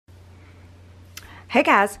Hey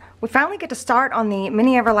guys, we finally get to start on the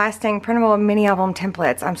mini everlasting printable mini album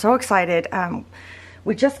templates. I'm so excited.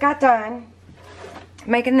 We just got done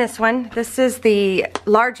making this one. This is the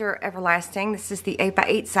larger everlasting. This is the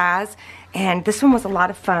 8x8 size, and this one was a lot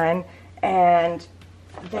of fun. And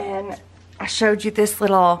then I showed you this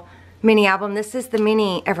little mini album. This is the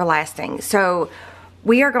mini everlasting. So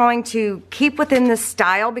we are going to keep within this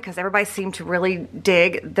style because everybody seemed to really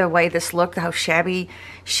dig the way this looked, the whole shabby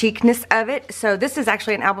chicness of it. So this is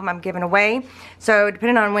actually an album I'm giving away. So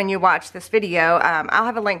depending on when you watch this video, I'll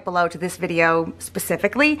have a link below to this video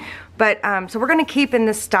specifically. But so we're going to keep in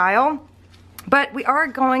this style. But we are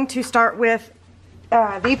going to start with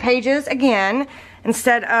the pages again.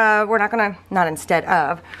 Instead of, we're not going to, not instead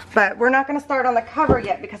of, but we're not going to start on the cover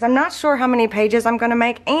yet because I'm not sure how many pages I'm going to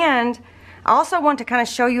make. And I also want to kind of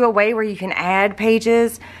show you a way where you can add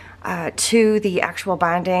pages to the actual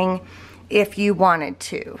binding if you wanted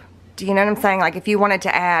to. Do you know what I'm saying? Like if you wanted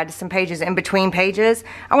to add some pages in between pages,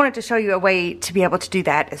 I wanted to show you a way to be able to do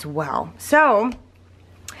that as well. So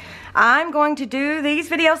I'm going to do these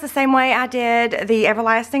videos the same way I did the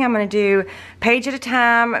everlasting. I'm going to do page at a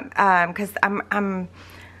time because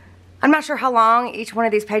I'm not sure how long each one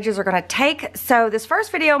of these pages are going to take. So this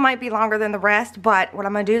first video might be longer than the rest, but what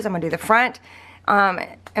I'm going to do is I'm going to do the front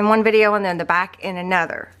in one video and then the back in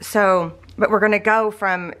another. So, but we're going to go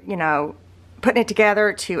from, you know, putting it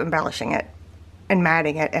together to embellishing it and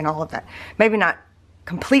matting it and all of that. Maybe not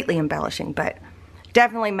completely embellishing, but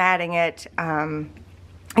definitely matting it and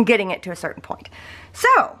getting it to a certain point.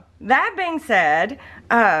 So, that being said,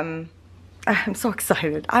 I'm so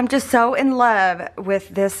excited. I'm just so in love with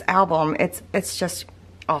this album. It's just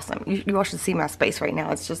awesome. You all should see my space right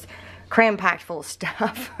now. It's just cram-packed full of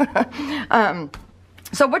stuff.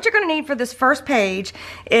 So what you're going to need for this first page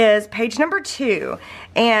is page number 2.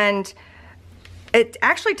 And it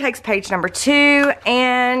actually takes page number 2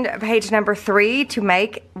 and page number 3 to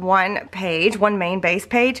make one page, one main base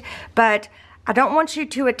page. But I don't want you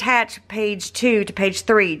to attach page 2 to page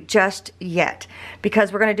 3 just yet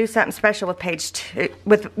because we're going to do something special with page 2,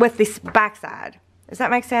 with this backside. Does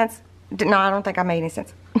that make sense? No, I don't think I made any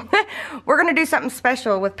sense. We're going to do something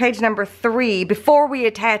special with page number 3 before we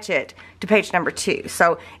attach it to page number 2.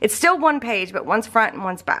 So it's still one page, but one's front and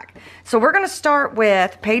one's back. So we're going to start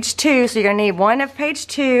with page 2. So you're going to need one of page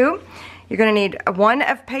 2. You're going to need one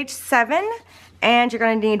of page 7. And you're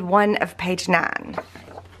going to need one of page 9.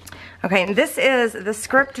 Okay, and this is the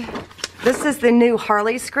script. This is the new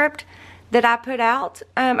Harley script that I put out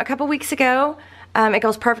a couple weeks ago. It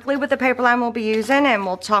goes perfectly with the paper line we'll be using, and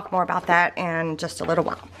we'll talk more about that in just a little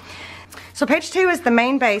while. So page 2 is the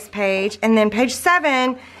main base page, and then page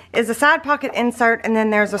 7 is a side pocket insert, and then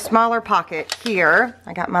there's a smaller pocket here.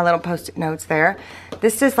 I got my little post-it notes there.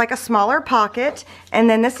 This is like a smaller pocket, and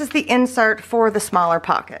then this is the insert for the smaller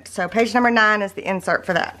pocket. So page number 9 is the insert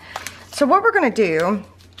for that. So what we're going to do,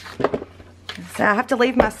 so I have to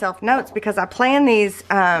leave myself notes because I plan these,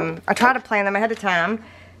 I try to plan them ahead of time.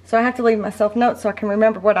 So I have to leave myself notes so I can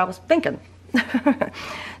remember what I was thinking.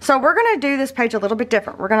 So we're going to do this page a little bit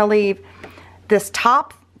different. We're going to leave this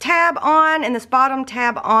top tab on and this bottom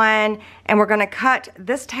tab on, and we're going to cut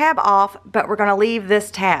this tab off, but we're going to leave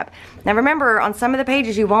this tab. Now remember, on some of the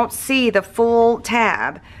pages you won't see the full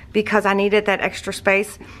tab because I needed that extra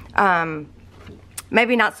space.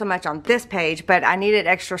 Maybe not so much on this page, but I needed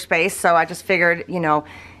extra space, so I just figured, you know,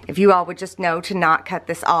 if you all would just know to not cut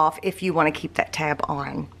this off if you want to keep that tab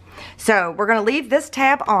on. So we're going to leave this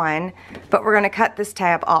tab on, but we're going to cut this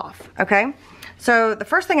tab off, okay? So the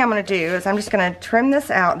first thing I'm going to do is I'm just going to trim this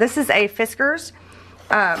out. This is a Fiskars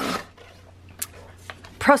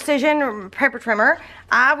Precision paper trimmer.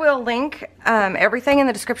 I will link everything in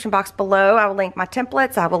the description box below. I will link my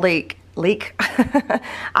templates. I will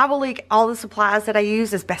I will link all the supplies that I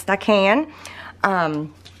use as best I can.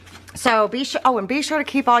 So be sure, and be sure to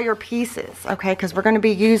keep all your pieces, okay, because we're going to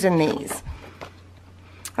be using these.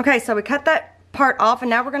 Okay, so we cut that part off, and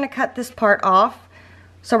now we're going to cut this part off.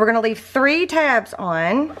 So we're going to leave 3 tabs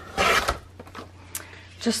on,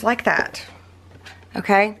 just like that.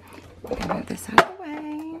 Okay, I'm going to move this out of the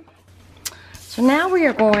way. So now we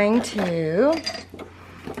are going to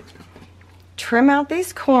trim out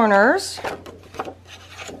these corners,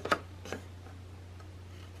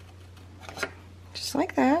 just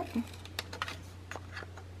like that.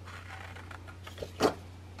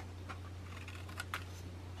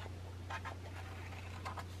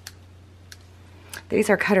 These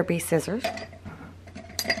are Cutter B scissors.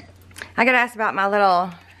 I got asked about my little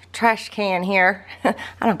trash can here. I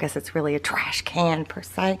don't guess it's really a trash can per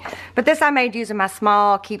se, but this I made using my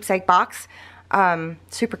small keepsake box.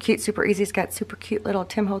 Super cute, super easy. It's got super cute little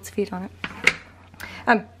Tim Holtz feet on it.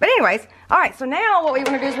 But anyways, all right, so now what we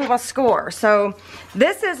want to do is we want to score. So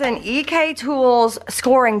this is an EK Tools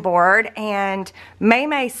scoring board, and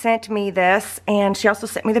May sent me this, and she also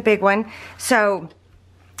sent me the big one. So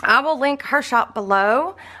I will link her shop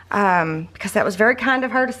below because that was very kind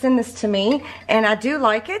of her to send this to me, and I do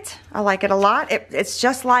like it. I like it a lot. It's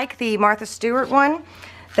just like the Martha Stewart one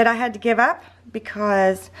that I had to give up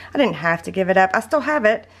because I didn't have to give it up. I still have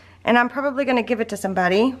it, and I'm probably going to give it to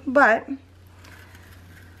somebody, but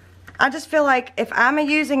I just feel like if I'm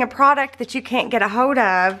using a product that you can't get a hold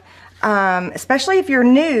of, especially if you're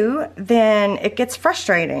new, then it gets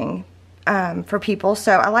frustrating for people.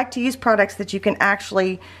 So I like to use products that you can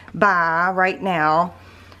actually buy right now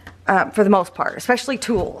for the most part, especially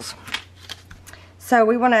tools. So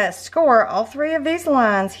we want to score all 3 of these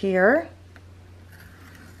lines here.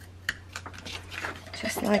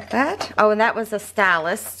 Just like that. Oh, and that was a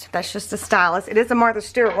stylist. That's just a stylist. It is a Martha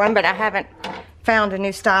Stewart one, but I haven't found a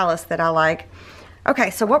new stylist that I like. Okay,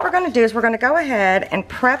 so what we're going to do is we're going to go ahead and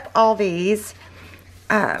prep all these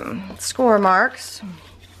score marks.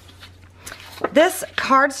 This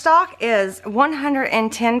cardstock is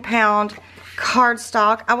 110-pound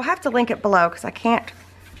cardstock. I will have to link it below because I can't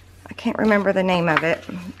remember the name of it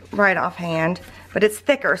right offhand, but it's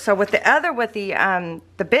thicker. So with the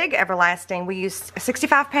big Everlasting, we used a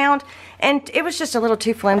 65-pound, and it was just a little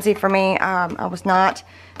too flimsy for me. I was not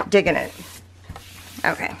digging it.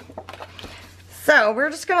 Okay, so we're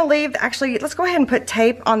just going to leave, actually, let's go ahead and put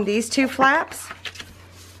tape on these 2 flaps.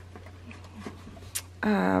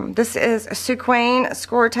 This is a Suquane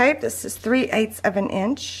score tape. This is 3/8 of an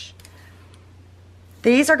inch.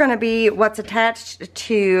 These are going to be what's attached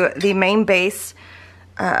to the main base.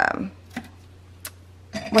 What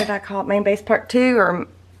did I call it? Main base part 2 or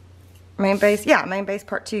main base? Yeah, main base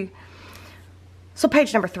part 2. So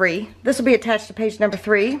page number 3. This will be attached to page number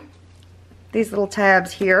 3. These little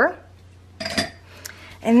tabs here.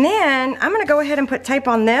 And then I'm going to go ahead and put tape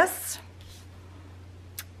on this.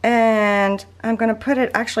 And I'm going to put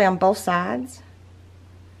it actually on both sides.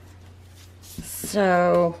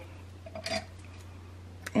 So,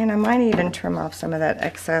 and I might even trim off some of that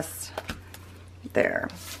excess there.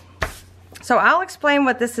 So I'll explain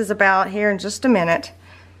what this is about here in just a minute.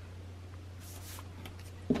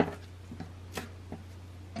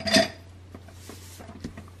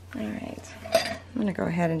 Alright, I'm going to go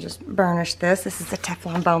ahead and just burnish this. This is a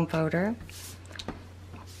Teflon bone folder. Oops.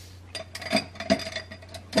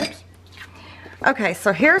 Okay,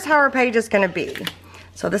 so here's how our page is going to be.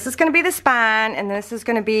 So this is going to be the spine, and this is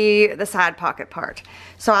going to be the side pocket part.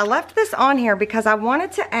 So I left this on here because I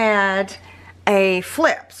wanted to add a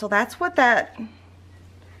flip. So that's what that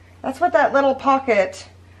little pocket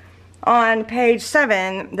on page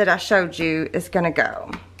 7 that I showed you is going to go.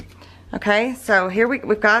 Okay, so here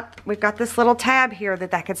we've got this little tab here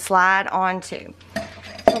that could slide onto.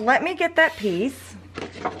 So let me get that piece.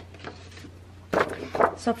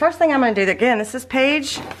 So first thing I'm going to do, again, this is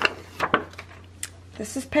page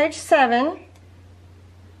 7.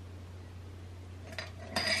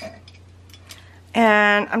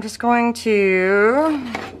 And I'm just going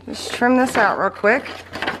to just trim this out real quick.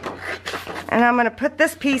 And I'm going to put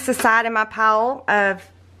this piece aside in my pile of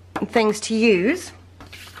things to use.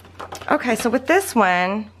 Okay, so with this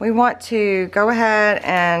one, we want to go ahead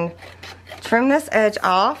and trim this edge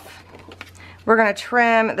off. We're going to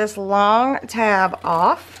trim this long tab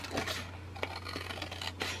off.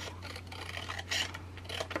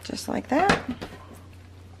 Just like that.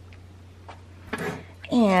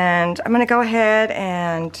 And I'm going to go ahead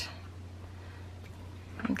and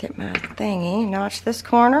get my thingy, notch this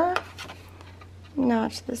corner,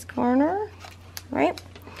 right?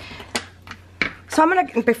 So I'm going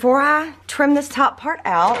to, before I trim this top part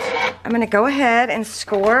out, I'm going to go ahead and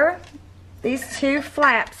score these 2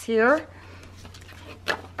 flaps here.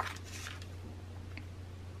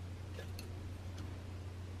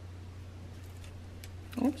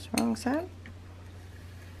 Oops, wrong side.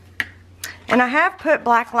 And I have put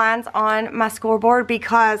black lines on my scoreboard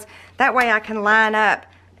because that way I can line up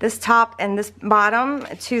this top and this bottom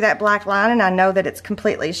to that black line, and I know that it's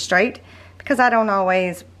completely straight because I don't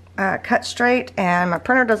always cut straight and my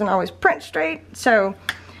printer doesn't always print straight. So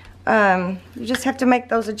you just have to make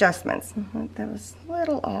those adjustments. That was a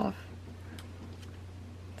little off.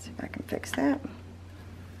 Let's see if I can fix that.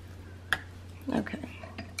 Okay.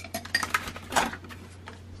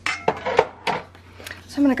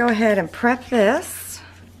 So I'm going to go ahead and prep this.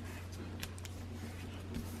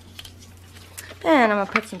 And I'm going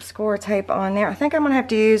to put some score tape on there. I think I'm going to have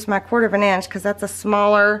to use my 1/4 of an inch because that's a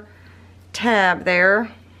smaller tab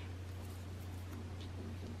there.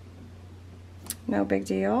 No big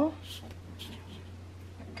deal.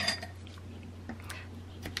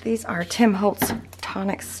 These are Tim Holtz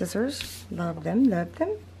tonic scissors. Love them, love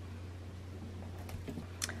them.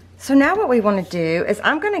 So now what we want to do is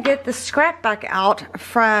I'm going to get the scrap back out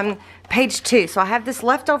from page 2. So I have this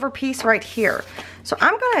leftover piece right here. So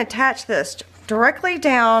I'm going to attach this directly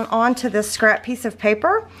down onto this scrap piece of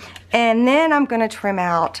paper, and then I'm going to trim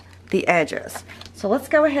out the edges. So let's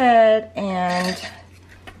go ahead and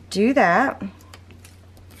do that.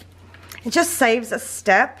 It just saves a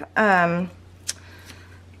step.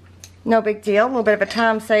 No big deal, a little bit of a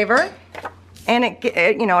time saver. And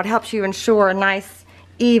it you know, it helps you ensure a nice,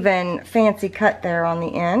 even, fancy cut there on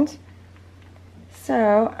the end.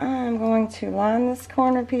 So I'm going to line this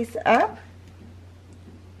corner piece up.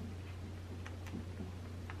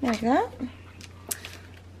 Like that.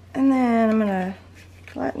 And then I'm gonna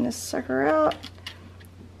flatten this sucker out.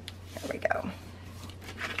 There we go.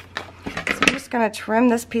 So I'm just going to trim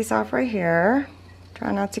this piece off right here.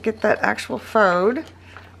 Try not to get that actual fold.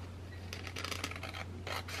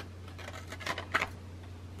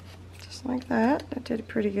 Just like that. I did a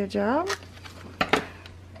pretty good job.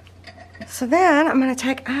 So then I'm going to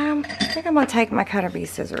take, I think I'm going to take my cutter bee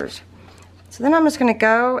scissors. So then I'm just going to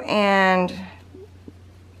go and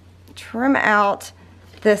trim out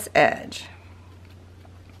this edge.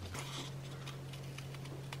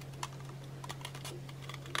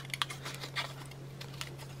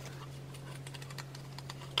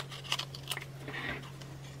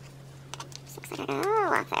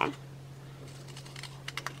 There.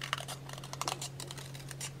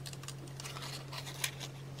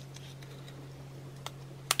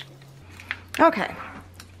 Okay,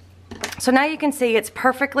 so now you can see it's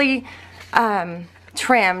perfectly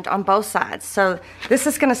trimmed on both sides. So this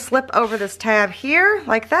is going to slip over this tab here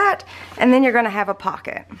like that, and then you're going to have a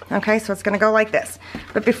pocket. Okay, so it's going to go like this.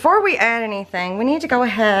 But before we add anything, we need to go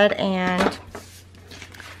ahead and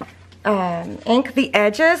ink the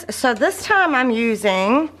edges. So this time I'm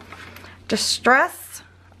using Distress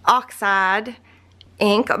Oxide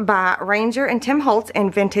ink by Ranger and Tim Holtz in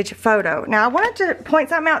Vintage Photo. Now I wanted to point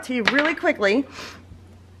something out to you really quickly.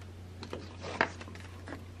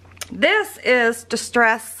 This is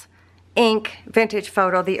Distress ink Vintage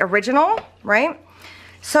Photo, the original, right?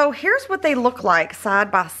 So here's what they look like side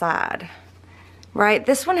by side. Right,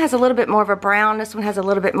 this one has a little bit more of a brown, this one has a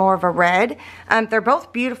little bit more of a red. They're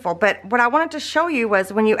both beautiful, but what I wanted to show you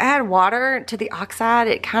was when you add water to the oxide,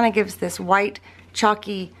 it kind of gives this white,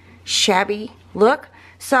 chalky, shabby look.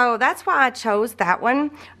 So that's why I chose that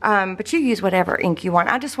one, but you use whatever ink you want.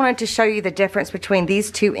 I just wanted to show you the difference between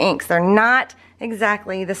these two inks. They're not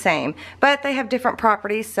exactly the same, but they have different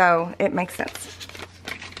properties, so it makes sense.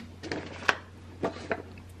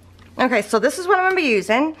 Okay, so this is what I'm going to be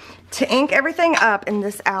using to ink everything up in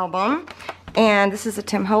this album. And this is a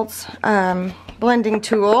Tim Holtz blending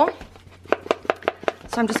tool.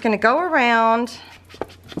 So I'm just going to go around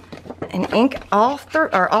and ink all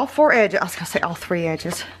 4 edges. I was going to say all 3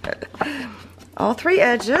 edges. All 3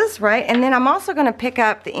 edges, right? And then I'm also going to pick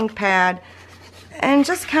up the ink pad and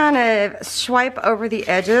just kind of swipe over the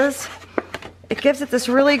edges. It gives it this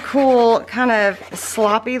really cool kind of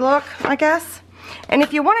sloppy look, I guess. And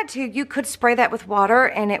if you wanted to, you could spray that with water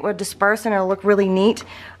and it would disperse and it'll look really neat.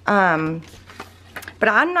 But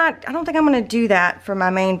I don't think I'm going to do that for my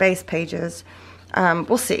main base pages.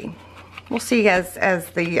 We'll see. We'll see as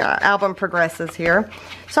the album progresses here.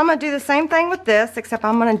 So I'm going to do the same thing with this, except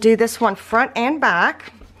I'm going to do this one front and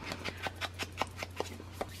back.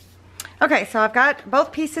 Okay, so I've got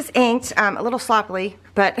both pieces inked, a little sloppily,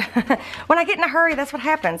 but when I get in a hurry, that's what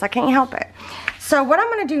happens. I can't help it. So what I'm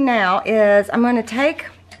going to do now is I'm going to take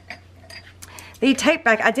the tape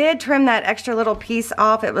back. I did trim that extra little piece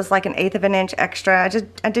off. It was like 1/8 of an inch extra.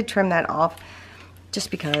 I did trim that off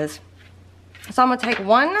just because. So I'm going to take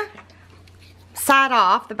one side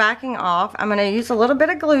off, the backing off. I'm going to use a little bit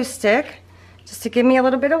of glue stick just to give me a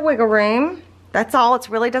little bit of wiggle room. That's all. It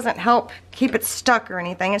really doesn't help keep it stuck or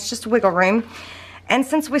anything. It's just wiggle room. And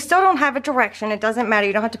since we still don't have a direction, it doesn't matter.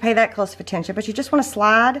 You don't have to pay that close of attention, but you just want to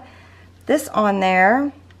slide this on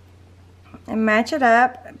there and match it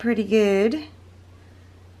up pretty good.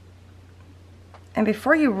 And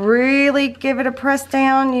before you really give it a press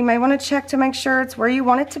down, you may want to check to make sure it's where you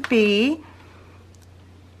want it to be.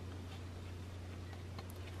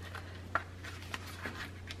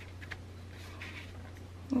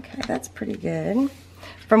 Okay, that's pretty good.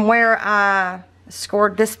 From where I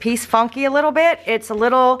scored this piece funky a little bit, it's a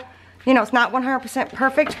little, you know, it's not 100%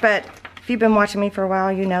 perfect, but if you've been watching me for a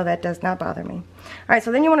while, you know that does not bother me. All right,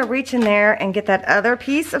 so then you want to reach in there and get that other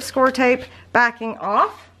piece of score tape backing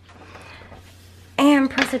off and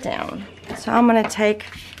press it down. So I'm going to take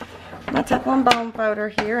my Teflon bone folder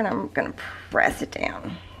here and I'm going to press it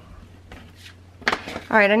down.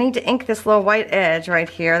 All right, I need to ink this little white edge right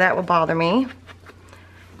here. That will bother me.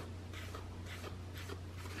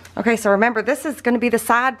 Okay, so remember, this is going to be the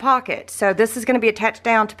side pocket. So this is going to be attached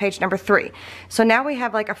down to page number 3. So now we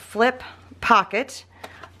have like a flip pocket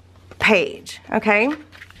page, okay?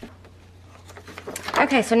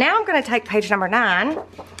 Okay, so now I'm going to take page number 9,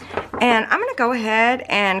 and I'm going to go ahead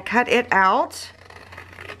and cut it out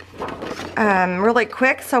really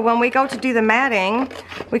quick, so when we go to do the matting,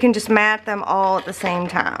 we can just mat them all at the same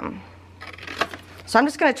time. So I'm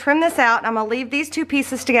just going to trim this out, and I'm going to leave these 2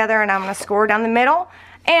 pieces together, and I'm going to score down the middle,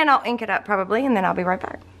 and I'll ink it up probably, and then I'll be right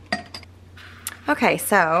back. Okay,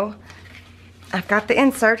 so I've got the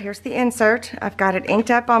insert. Here's the insert. I've got it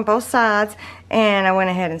inked up on both sides, and I went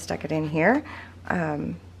ahead and stuck it in here,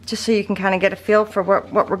 just so you can kind of get a feel for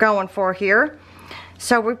what we're going for here.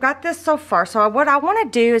 So we've got this so far. So what I want to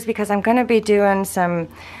do is, because I'm going to be doing some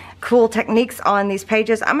cool techniques on these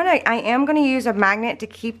pages, I am going to use a magnet to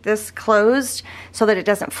keep this closed so that it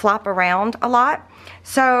doesn't flop around a lot.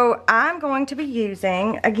 So I'm going to be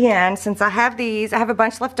using, again, since I have these, I have a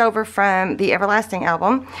bunch left over from the Everlasting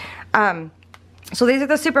album. So these are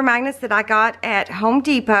the super magnets that I got at Home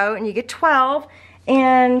Depot, and you get 12.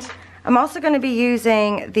 And I'm also going to be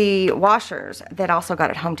using the washers that I also got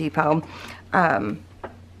at Home Depot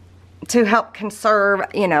to help conserve,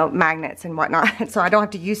 you know, magnets and whatnot. So I don't have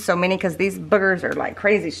to use so many because these boogers are like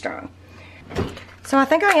crazy strong. So I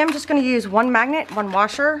think I am just going to use 1 magnet, 1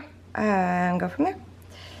 washer, and go from there.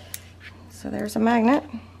 So there's a magnet,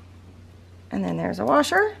 and then there's a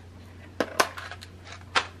washer,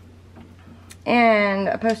 and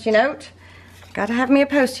a Post-it note. Gotta have me a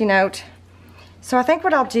Post-it note. So I think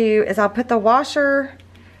what I'll do is I'll put the washer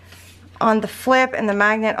on the flip and the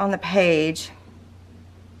magnet on the page.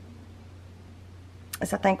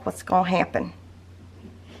 Is I think what's gonna happen.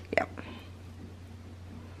 Yep.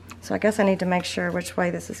 So I guess I need to make sure which way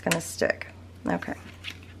this is gonna stick. Okay.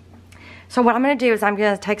 So what I'm going to do is I'm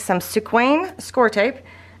going to take some sequin score tape,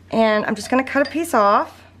 and I'm just going to cut a piece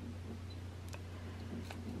off,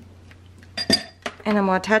 and I'm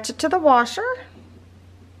going to attach it to the washer,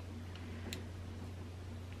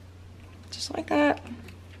 just like that.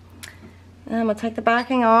 And I'm going to take the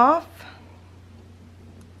backing off,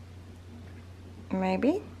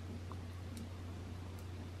 maybe.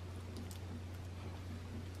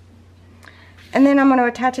 And then I'm going to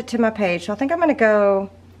attach it to my page. So I think I'm going to go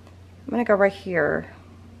right here-ish.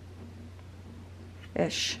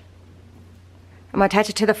 I'm going to attach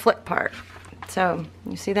it to the flip part. So,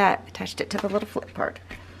 you see that? Attached it to the little flip part.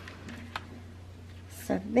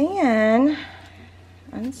 So then,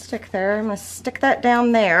 unstick there. I'm going to stick that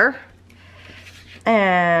down there.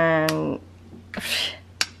 And,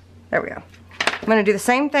 there we go. I'm going to do the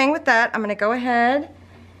same thing with that. I'm going to go ahead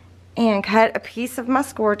and cut a piece of my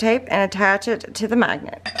score tape and attach it to the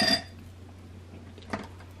magnet.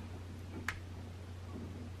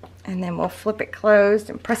 And then we'll flip it closed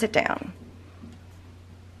and press it down.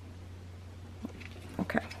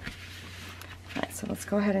 Okay. All right, so let's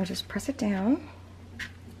go ahead and just press it down.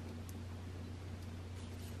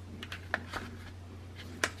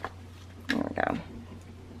 There we go.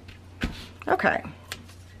 Okay.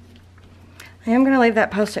 I am going to leave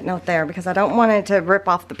that Post-it note there because I don't want it to rip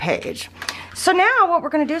off the page. So now what we're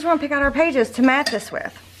going to do is we're going to pick out our pages to mat this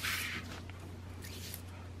with.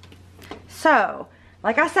 So,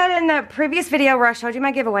 like I said in the previous video where I showed you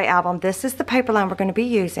my giveaway album, this is the paper line we're going to be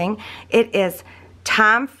using. It is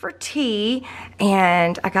Time for Tea,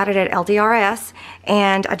 and I got it at LDRS,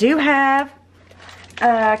 and I do have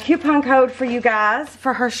a coupon code for you guys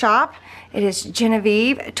for her shop. It is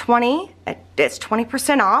Genevieve 20. It's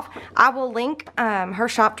 20% off. I will link her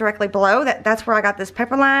shop directly below. That's where I got this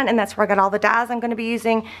paper line, and that's where I got all the dies I'm going to be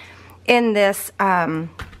using in this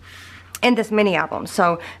mini album.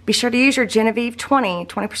 So be sure to use your Genevieve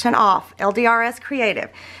 20% off, LDRS Creative.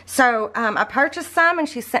 So I purchased some, and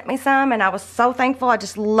she sent me some, and I was so thankful. I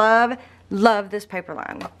just love this paper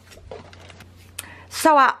line.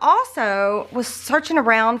 So I also was searching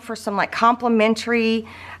around for some like complimentary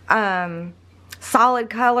solid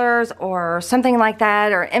colors or something like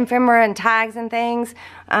that, or ephemera and tags and things,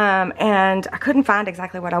 and I couldn't find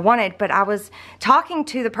exactly what I wanted, but I was talking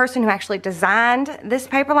to the person who actually designed this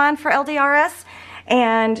paper line for LDRS,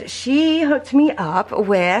 and she hooked me up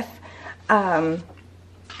with oh,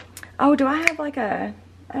 do I have like a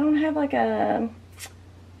I don't have like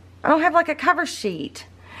a cover sheet,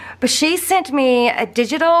 but she sent me a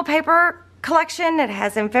digital paper collection that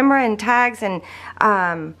has ephemera and tags and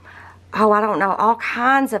oh, I don't know, all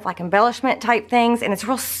kinds of like embellishment type things, and it's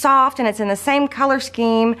real soft, and it's in the same color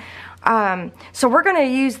scheme. So we're going to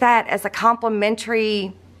use that as a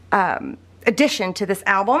complimentary addition to this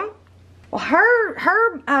album. Well,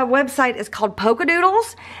 her website is called Polka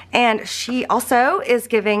Doodles, and she also is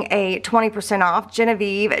giving a 20% off,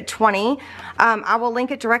 Genevieve 20. I will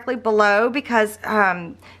link it directly below because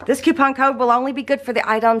this coupon code will only be good for the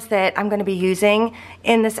items that I'm going to be using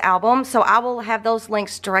in this album. So I will have those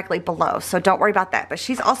links directly below, so don't worry about that. But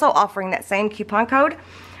she's also offering that same coupon code.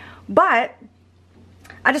 But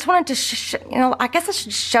I just wanted to, I guess I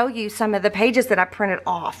should show you some of the pages that I printed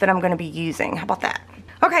off that I'm going to be using. How about that?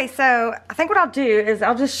 Okay, so I think what I'll do is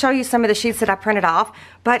I'll just show you some of the sheets that I printed off.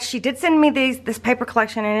 But she did send me this paper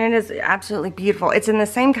collection, and it is absolutely beautiful. It's in the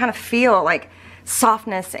same kind of feel, like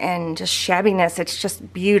softness and just shabbiness. It's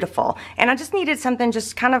just beautiful. And I just needed something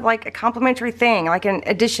just kind of like a complimentary thing, like an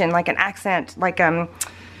addition, like an accent, like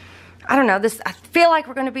I don't know, I feel like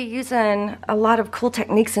we're going to be using a lot of cool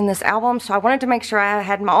techniques in this album, so I wanted to make sure I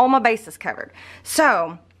had all my bases covered.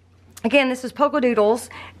 So, again, this is Polka Doodles,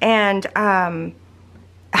 and I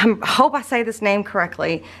hope I say this name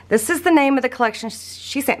correctly. This is the name of the collection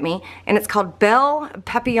she sent me, and it's called Belle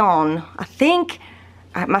Papillon. I think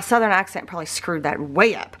my southern accent probably screwed that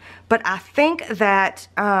way up, but I think that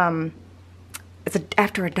it's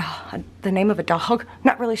after a dog, the name of a dog.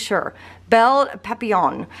 Not really sure. Belle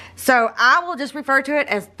Papillon. So I will just refer to it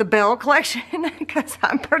as the Belle collection because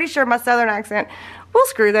I'm pretty sure my southern accent will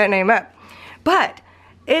screw that name up. But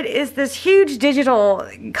it is this huge digital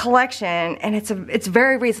collection, and it's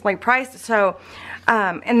very reasonably priced. So,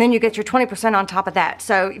 and then you get your 20% on top of that.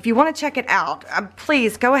 So if you want to check it out,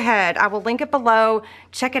 please go ahead. I will link it below.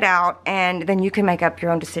 Check it out, and then you can make up your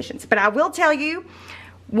own decisions. But I will tell you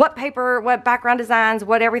what paper, what background designs,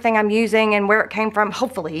 what everything I'm using, and where it came from,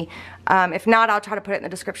 hopefully. If not, I'll try to put it in the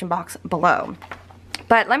description box below.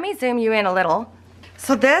 But let me zoom you in a little.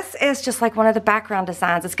 So this is just like one of the background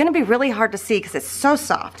designs. It's going to be really hard to see because it's so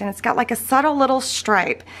soft, and it's got like a subtle little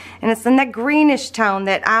stripe, and it's in that greenish tone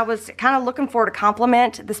that I was kind of looking for to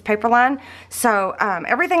complement this paper line. So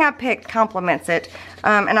everything I picked complements it,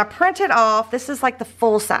 and I printed off. This is like the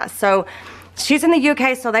full size. So she's in the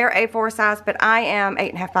UK, so they're A4 size, but I am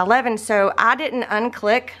 8.5 by 11, so I didn't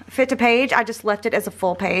unclick fit to page. I just left it as a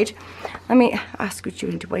full page. I scoot you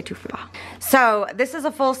into way too far. So this is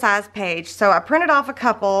a full size page. So I printed off a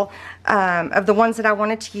couple of the ones that I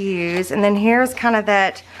wanted to use, and then here's kind of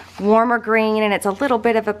that warmer green, and it's a little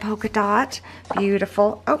bit of a polka dot.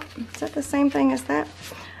 Beautiful. Oh, is that the same thing as that?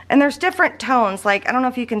 And there's different tones, like I don't know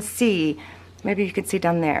if you can see. Maybe you can see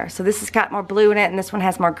down there. So this has got more blue in it, and this one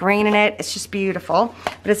has more green in it. It's just beautiful.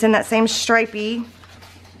 But it's in that same stripey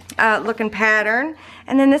looking pattern.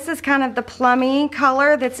 And then this is kind of the plummy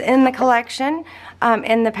color that's in the collection,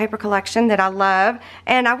 in the paper collection that I love.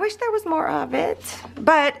 And I wish there was more of it,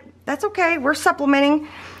 but that's okay. We're supplementing.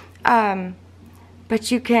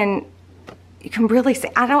 But you can really see.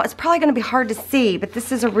 I know it's probably going to be hard to see, but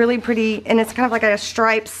this is a really pretty, and it's kind of like a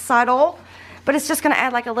striped subtle. But it's just going to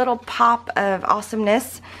add like a little pop of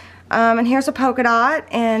awesomeness. And here's a polka dot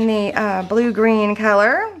in the blue-green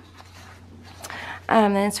color.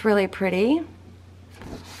 And it's really pretty.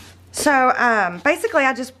 So basically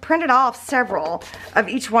I just printed off several of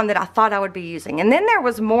each one that I thought I would be using. And then there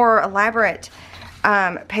was more elaborate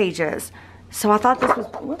pages. So I thought this was,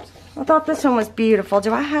 whoops, I thought this one was beautiful.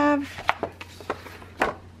 Do I have,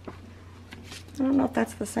 I don't know if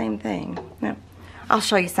that's the same thing. No. I'll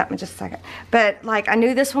show you something in just a second. But like I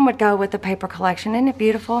knew this one would go with the paper collection. Isn't it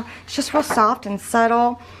beautiful? It's just real soft and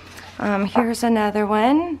subtle. Here's another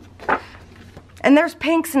one. And there's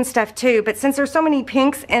pinks and stuff too. But since there's so many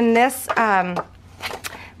pinks in this, we're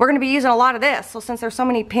going to be using a lot of this. So since there's so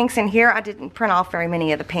many pinks in here, I didn't print off very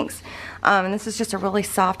many of the pinks. And this is just a really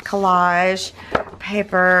soft collage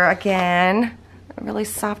paper again. A really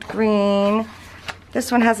soft green. This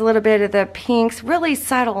one has a little bit of the pinks, really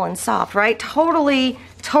subtle and soft, right? Totally,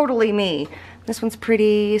 totally me. This one's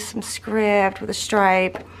pretty, some script with a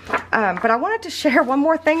stripe. But I wanted to share one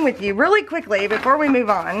more thing with you really quickly before we move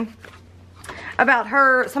on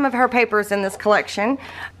about some of her papers in this collection.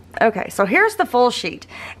 Okay, so here's the full sheet,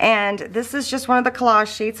 and this is just one of the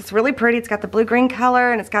collage sheets. It's really pretty. It's got the blue-green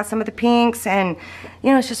color, and it's got some of the pinks, and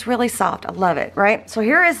you know, it's just really soft. I love it, right? So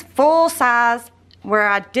here is full size, where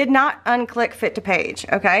I did not unclick fit to page,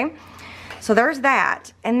 okay? So there's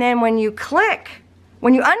that. And then when you unclick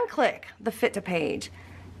the fit to page,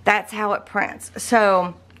 that's how it prints.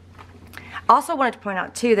 So I also wanted to point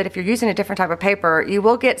out too that if you're using a different type of paper, you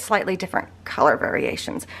will get slightly different color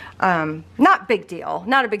variations. Not big deal,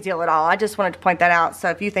 not a big deal at all. I just wanted to point that out.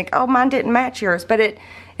 So if you think, oh, mine didn't match yours, but it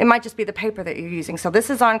might just be the paper that you're using. So this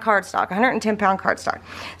is on cardstock, 110-pound cardstock.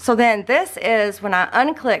 So then this is when I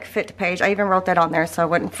unclick fit to page. I even wrote that on there so I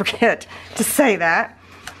wouldn't forget to say that.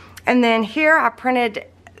 And then here I printed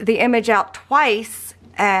the image out twice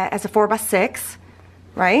as a 4x6,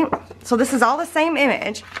 right? So this is all the same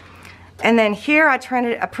image. And then here I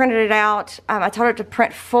printed it out. I told it to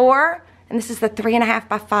print 4, and this is the 3.5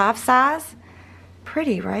 by 5 size.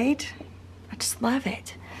 Pretty, right? I just love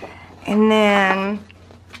it. And then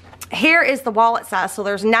here is the wallet size, so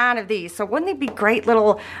there's 9 of these. So wouldn't they be great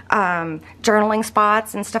little journaling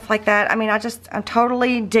spots and stuff like that? I mean, I'm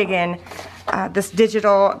totally digging this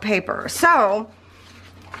digital paper. So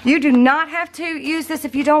you do not have to use this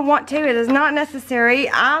if you don't want to. It is not necessary.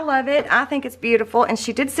 I love it. I think it's beautiful, and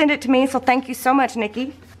she did send it to me, so thank you so much,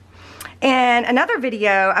 Nikki. In another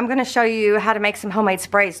video, I'm going to show you how to make some homemade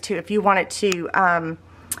sprays too, if you wanted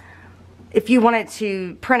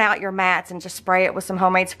to print out your mats and just spray it with some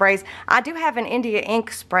homemade sprays. I do have an India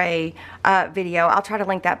ink spray video. I'll try to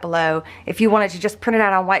link that below. If you wanted to just print it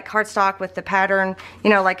out on white cardstock with the pattern,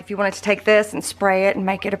 you know, like if you wanted to take this and spray it and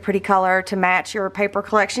make it a pretty color to match your paper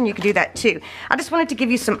collection, you could do that too. I just wanted to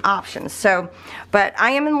give you some options. So, but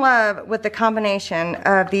I am in love with the combination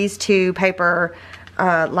of these two paper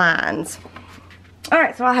lines. All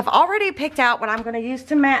right, so I have already picked out what I'm going to use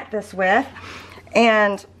to mat this with,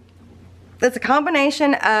 and it's a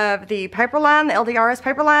combination of the paper line, the LDRS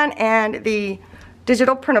paper line, and the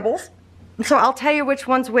digital printables. So I'll tell you which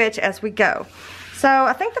one's which as we go. So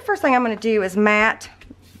I think the first thing I'm going to do is mat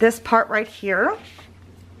this part right here.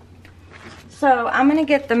 So I'm going to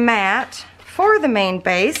get the mat for the main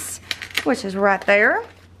base, which is right there.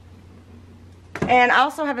 And I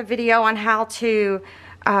also have a video on how to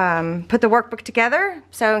put the workbook together.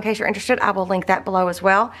 So in case you're interested, I will link that below as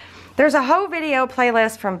well. There's a whole video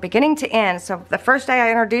playlist from beginning to end. So the first day I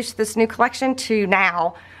introduced this new collection to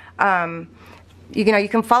now, you know, you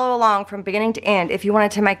can follow along from beginning to end if you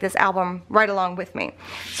wanted to make this album right along with me.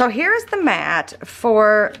 So here's the mat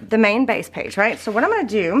for the main base page, right? So what I'm going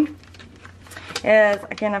to do is,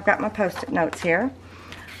 again, I've got my post-it notes here.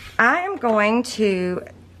 I am going to,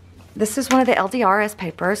 this is one of the LDRS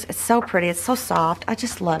papers. It's so pretty. It's so soft. I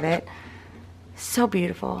just love it. So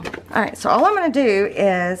beautiful. Alright, so all I'm going to do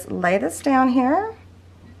is lay this down here,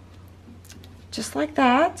 just like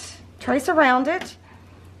that, trace around it,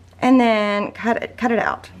 and then cut it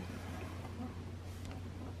out.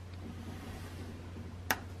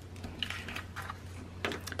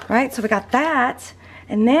 Right, so we got that,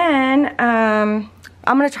 and then I'm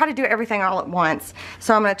going to try to do everything all at once.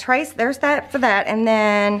 So I'm going to trace, there's that for that, and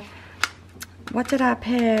then what did I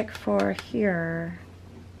pick for here?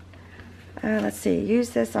 Let's see, use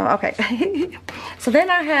this on, okay. So then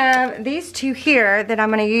I have these two here that I'm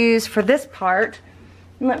going to use for this part.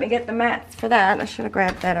 Let me get the mats for that. I should have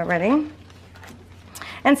grabbed that already.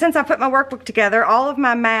 And since I put my workbook together, all of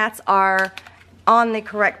my mats are on the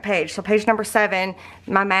correct page. So page number 7,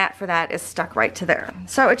 my mat for that is stuck right to there.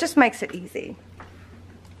 So it just makes it easy.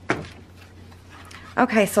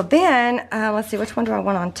 Okay, so then, let's see, which one do I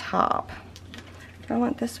want on top? I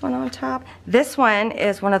want this one on top. This one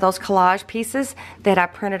is one of those collage pieces that I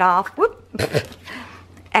printed off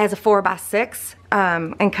as a 4x6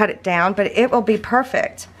 and cut it down, but it will be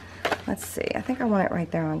perfect. Let's see, I think I want it right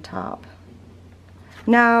there on top.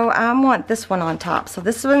 No, I want this one on top. So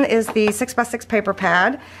this one is the 6x6 paper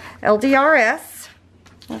pad, LDRS.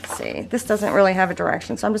 Let's see, this doesn't really have a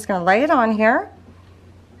direction, so I'm just going to lay it on here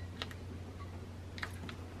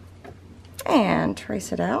and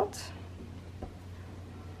trace it out.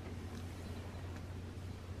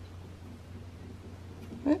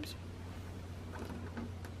 Oops.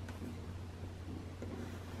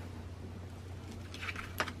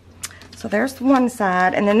 So there's the one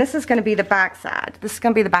side, and then this is going to be the back side. This is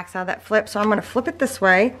going to be the back side that flips, so I'm going to flip it this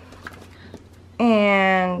way,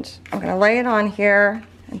 and I'm going to lay it on here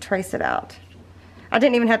and trace it out. I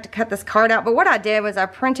didn't even have to cut this card out, but what I did was I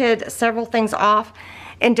printed several things off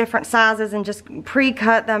in different sizes and just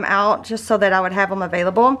pre-cut them out just so that I would have them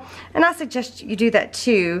available. And I suggest you do that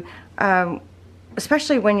too,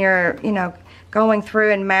 especially when you're, you know, going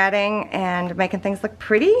through and matting and making things look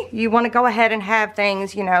pretty. You want to go ahead and have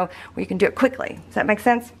things, you know, where you can do it quickly. Does that make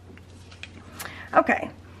sense? Okay,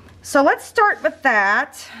 so let's start with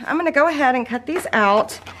that. I'm going to go ahead and cut these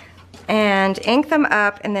out and ink them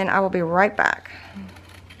up, and then I will be right back.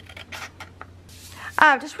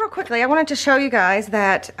 Just real quickly, I wanted to show you guys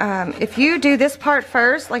that if you do this part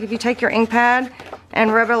first, like if you take your ink pad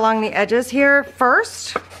and rub it along the edges here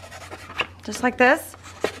first, just like this,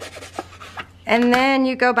 and then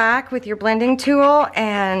you go back with your blending tool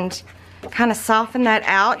and kind of soften that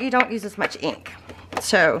out, you don't use as much ink.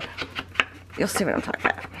 So you'll see what I'm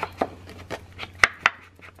talking about.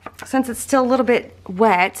 Since it's still a little bit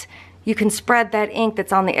wet, you can spread that ink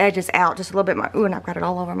that's on the edges out just a little bit more. Ooh, and I've got it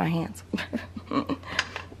all over my hands.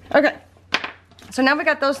 Okay, so now we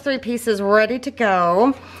got those 3 pieces ready to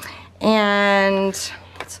go. And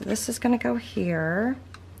so this is gonna go here.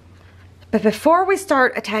 But before we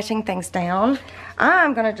start attaching things down,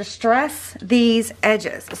 I'm gonna distress these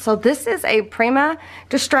edges. So this is a Prima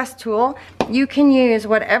distress tool. You can use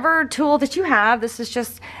whatever tool that you have. This is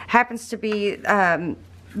just happens to be the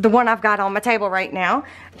one I've got on my table right now.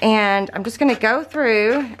 And I'm just gonna go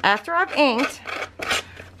through after I've inked,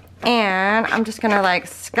 and I'm just gonna like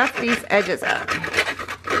scuff these edges up.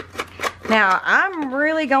 Now I'm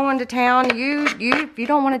really going to town. If you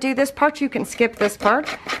don't want to do this part, you can skip this part.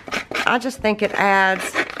 I just think it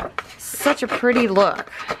adds such a pretty look.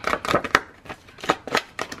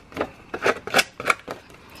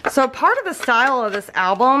 So part of the style of this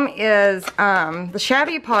album is the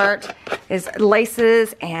shabby part is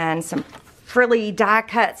laces and some frilly die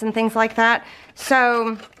cuts and things like that.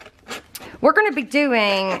 So we're going to be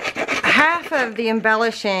doing half of the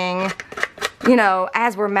embellishing, you know,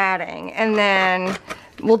 as we're matting, and then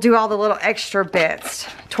we'll do all the little extra bits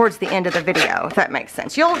towards the end of the video, if that makes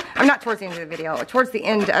sense. I'm not towards the end of the video, towards the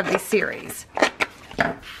end of the series.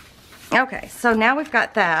 Okay, so now we've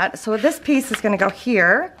got that. So this piece is going to go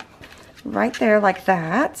here, right there like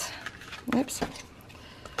that. Oops.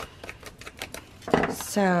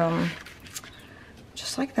 So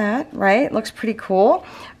just like that, right? Looks pretty cool.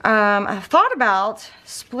 I've thought about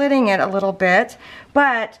splitting it a little bit,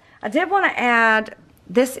 but I did want to add,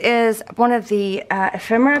 this is one of the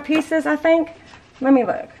ephemera pieces, I think. Let me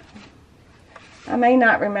look. I may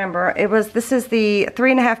not remember. This is the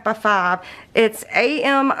 3.5 by 5. It's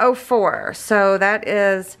AM04. So that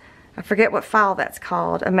is, I forget what file that's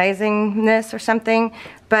called, Amazingness or something,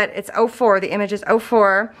 but it's 04. The image is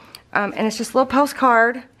 04. And it's just a little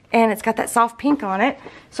postcard, and it's got that soft pink on it.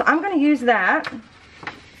 So I'm going to use that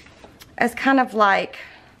as kind of like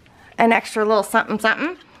an extra little something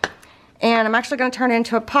something. And I'm actually going to turn it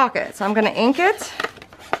into a pocket. So I'm going to ink it.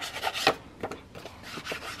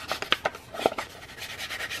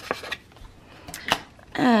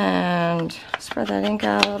 And spread that ink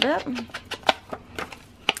out a little bit.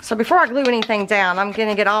 So before I glue anything down, I'm going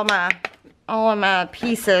to get all of my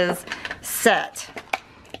pieces set.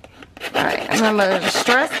 Alright, and I'm going to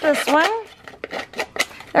distress this one.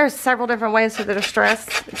 There's several different ways to do the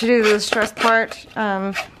distress part.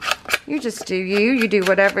 You just do you do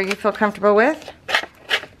whatever you feel comfortable with.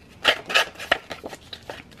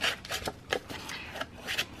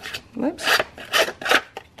 Whoops.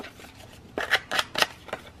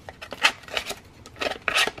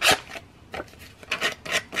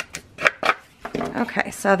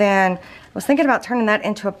 Okay, so then I was thinking about turning that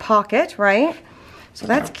into a pocket, right? So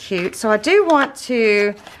that's cute. So I want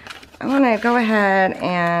to go ahead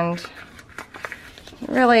and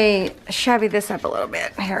really shabby this up a little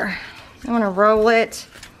bit here. I want to roll it.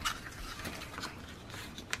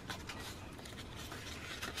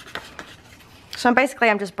 So basically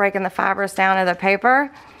I'm just breaking the fibers down of the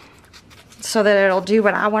paper so that it'll do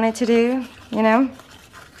what I want it to do, you know.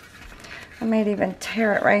 I might even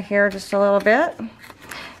tear it right here just a little bit. In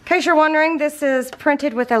case you're wondering, this is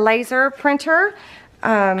printed with a laser printer.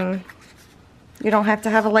 You don't have to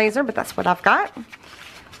have a laser, but that's what I've got.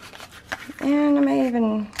 And I may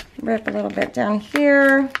even rip a little bit down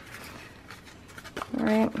here. All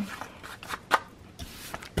right.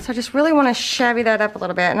 So I just really want to shabby that up a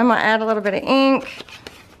little bit. And I'm going to add a little bit of ink.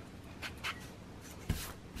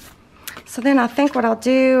 So then I think what I'll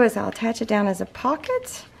do is I'll attach it down as a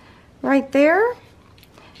pocket right there.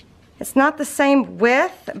 It's not the same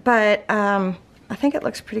width, but I think it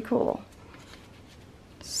looks pretty cool.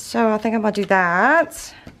 So I think I'm going to do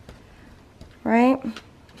that, right?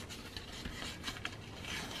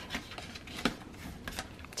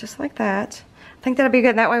 Just like that. I think that'll be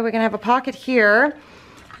good. That way we can have a pocket here,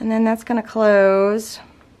 and then that's going to close.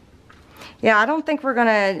 Yeah, I don't think I'm going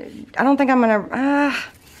to,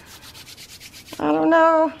 I don't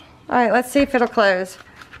know. All right, let's see if it'll close.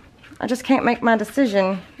 I just can't make my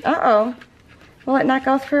decision. Uh-oh. Will it not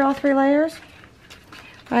go through all 3 layers?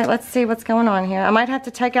 All right, let's see what's going on here. I might have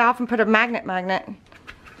to take it off and put a magnet.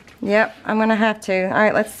 Yep, I'm going to have to. All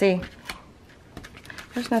right, let's see.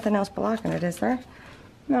 There's nothing else blocking it, is there?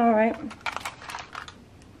 All right.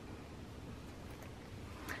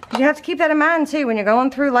 You have to keep that in mind, too, when you're going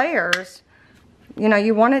through layers. You know,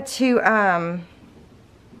 you want it to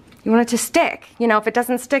stick. You know, if it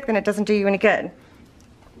doesn't stick, then it doesn't do you any good.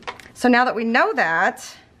 So now that we know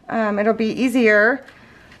that, it'll be easier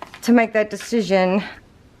to make that decision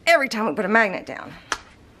every time we put a magnet down.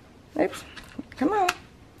 Oops, come on.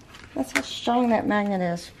 That's how strong that magnet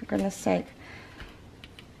is, for goodness sake.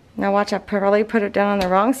 Now watch, I probably put it down on the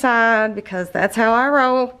wrong side because that's how I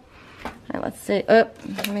roll. All right, let's see.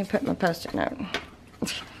 Let me put my post-it note.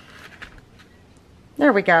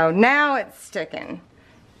 There we go. Now it's sticking,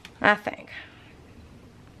 I think.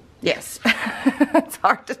 Yes. It's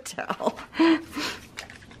hard to tell.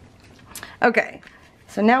 Okay,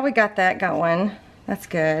 so now we got that going. That's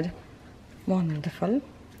good. Wonderful.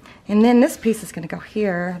 And then this piece is going to go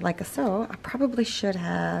here like so. I probably should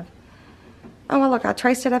have... Oh, well, look, I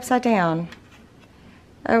traced it upside down.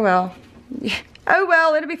 Oh, well. Oh,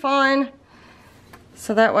 well, it'll be fine.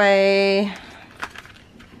 So that way...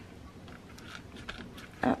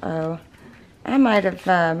 Uh-oh. I might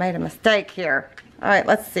have made a mistake here. All right,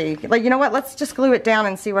 let's see. You know what? Let's just glue it down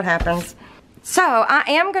and see what happens. So, I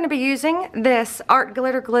am going to be using this art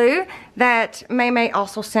glitter glue that May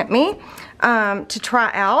also sent me to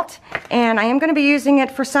try out. And I am going to be using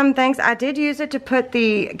it for some things. I did use it to put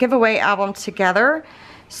the giveaway album together.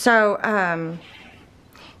 So,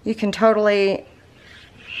 you can totally...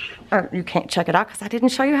 Or you can't check it out because I didn't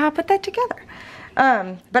show you how I put that together.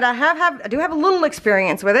 But I do have a little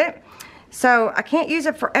experience with it. So, I can't use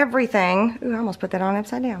it for everything. Ooh, I almost put that on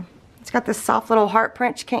upside down. It's got this soft little heart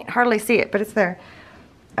print. You can't hardly see it, but it's there.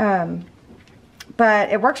 But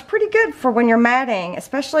it works pretty good for when you're matting,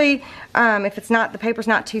 especially if it's not, the paper's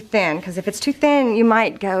not too thin. Because if it's too thin, you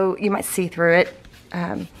might see through it.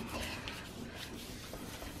 You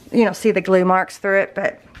know, see the glue marks through it.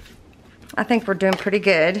 But I think we're doing pretty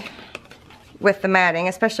good with the matting,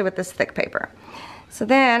 especially with this thick paper. So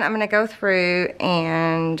then I'm going to go through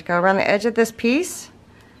and go around the edge of this piece.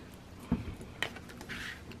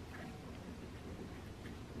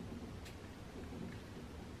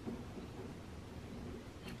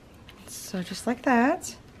 So just like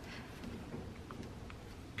that.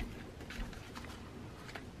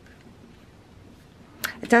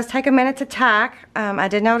 It does take a minute to tack. I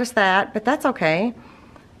did notice that, but that's okay.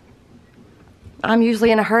 I'm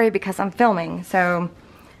usually in a hurry because I'm filming, so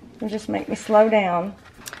it'll just make me slow down.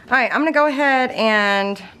 All right, I'm gonna go ahead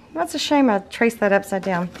and, that's a shame I traced that upside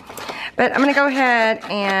down. But I'm gonna go ahead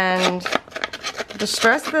and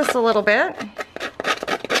distress this a little bit.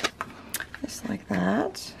 Just like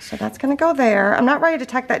that. So that's gonna go there. I'm not ready to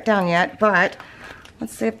tack that down yet, but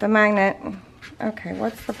let's see if the magnet, okay,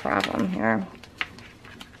 what's the problem here?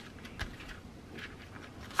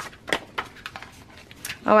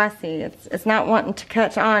 Oh, I see. It's not wanting to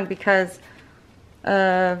catch on because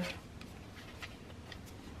of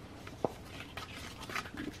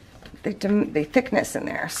the thickness in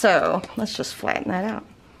there. So let's just flatten that out.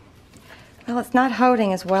 Well, it's not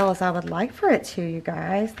holding as well as I would like for it to, you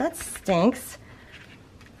guys. That stinks.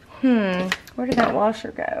 Where did that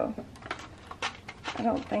washer go? I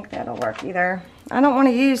don't think that'll work either. I don't want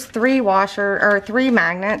to use 3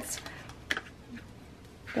 magnets,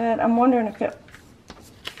 but I'm wondering if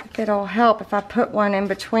it'll help if I put one in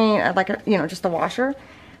between, just a washer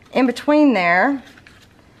in between there.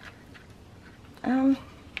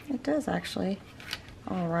 It does actually.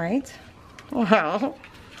 All right. Well,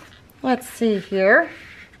 let's see here.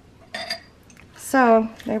 So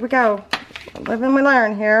there we go. Live and we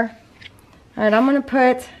learn here. All right, I'm going to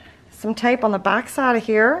put some tape on the back side of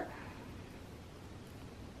here.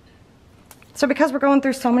 So because we're going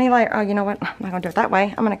through so many layers, oh, you know what? I'm not going to do it that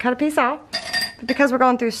way. I'm going to cut a piece off. But because we're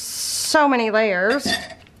going through so many layers,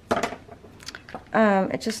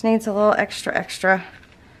 it just needs a little extra.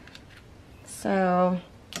 So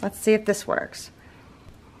let's see if this works.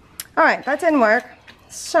 All right, that didn't work.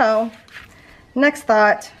 So next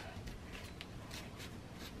thought.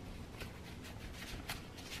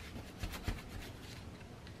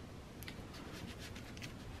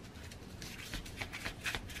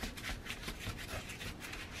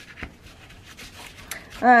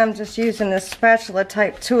 I'm just using this spatula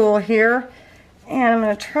type tool here, and I'm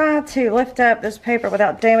going to try to lift up this paper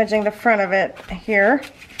without damaging the front of it here.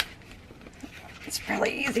 It's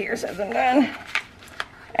probably easier said than done.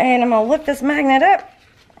 And I'm going to lift this magnet up,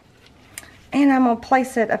 and I'm going to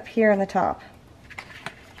place it up here in the top.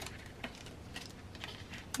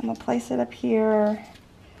 I'm going to place it up here.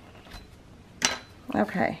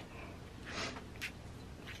 Okay.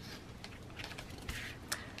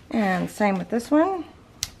 And same with this one.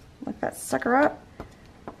 Lift that sucker up.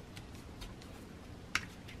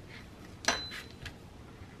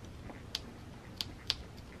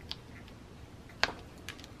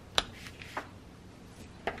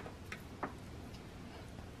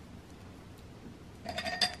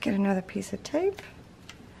 Get another piece of tape.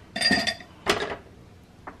 Put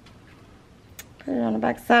it on the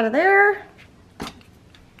back side of there.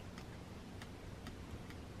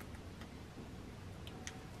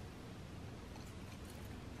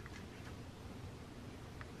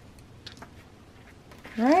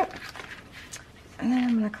 All right. And then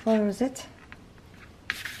I'm going to close it.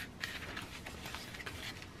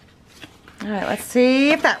 All right, let's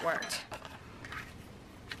see if that worked.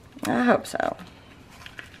 I hope so.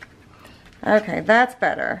 Okay, that's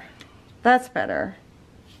better. That's better.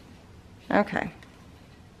 Okay.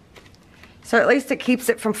 So at least it keeps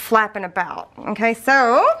it from flapping about. Okay,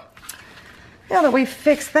 so now that we've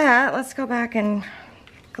fixed that, let's go back and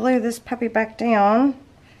glue this puppy back down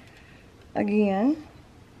again.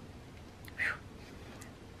 Whew.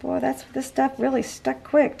 Boy, this stuff really stuck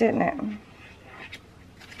quick, didn't it?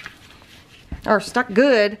 Or stuck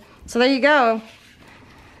good. So there you go.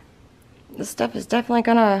 This stuff is definitely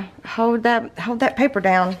gonna hold that paper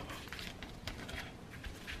down.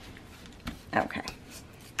 Okay.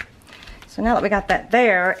 So now that we got that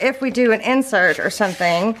there, if we do an insert or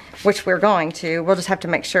something, which we're going to, we'll just have to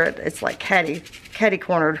make sure it's like catty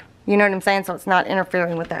cornered. You know what I'm saying? So it's not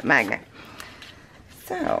interfering with that magnet.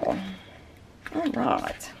 So, all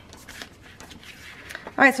right.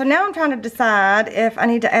 All right, so now I'm trying to decide if I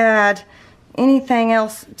need to add anything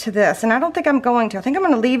else to this, and I don't think I'm going to. I think I'm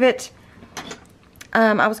going to leave it.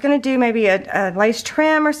 I was going to do maybe a lace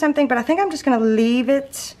trim or something, but I think I'm just going to leave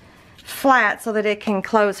it flat so that it can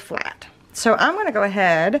close flat. So I'm going to go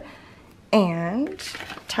ahead and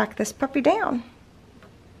tack this puppy down.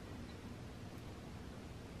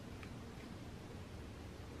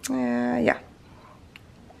 Yeah.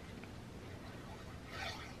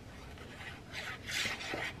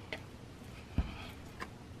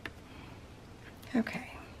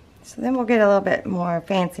 Okay, so then we'll get a little bit more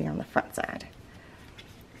fancy on the front side.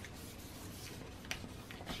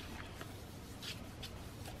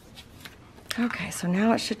 Okay, so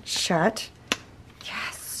now it should shut.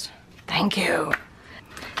 Yes, thank you.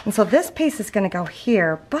 And so this piece is going to go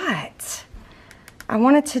here, but I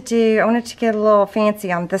wanted to get a little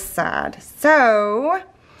fancy on this side. So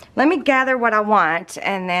let me gather what I want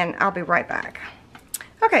and then I'll be right back.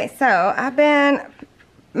 Okay, so I've been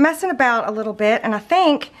messing about a little bit, and I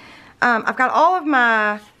think I've got all of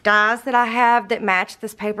my dies that I have that match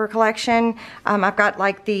this paper collection. I've got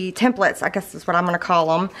like the templates, I guess is what I'm going to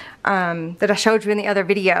call them, that I showed you in the other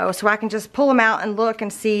video, so I can just pull them out and look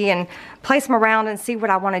and see and place them around and see what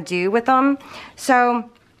I want to do with them. So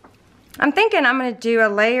I'm thinking I'm going to do a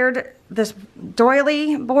layered, this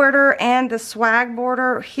doily border and the swag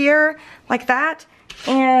border here like that,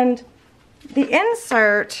 and the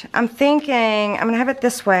insert, I'm thinking I'm going to have it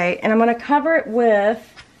this way, and I'm going to cover it with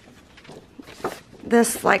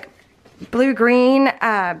this like blue-green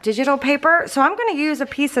digital paper. So I'm going to use a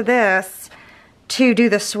piece of this to do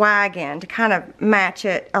the swag in, to kind of match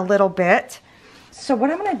it a little bit. So what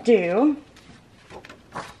I'm going to do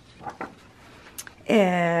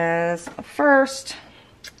is, first,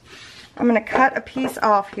 I'm going to cut a piece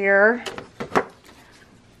off here.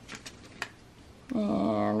 And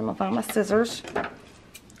I'm going to find my scissors.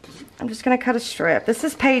 I'm just going to cut a strip. This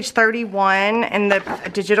is page 31 in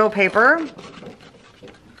the digital paper.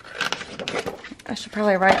 I should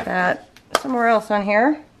probably write that somewhere else on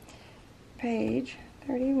here. Page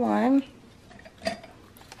 31.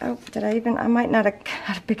 Oh, I might not have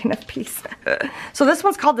got a big enough piece. So this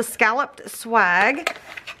one's called the Scalloped Swag.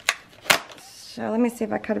 So let me see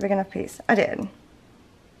if I cut a big enough piece. I did.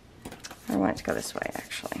 I want it to go this way,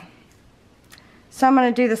 actually. So I'm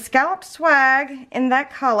going to do the Scalloped Swag in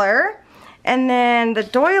that color. And then the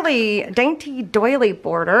dainty doily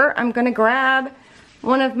border, I'm going to grab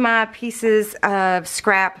one of my pieces of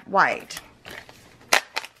scrap white.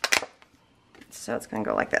 So it's going to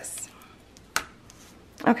go like this.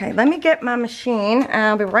 Okay, let me get my machine and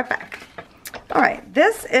I'll be right back. Alright,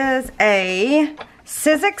 this is a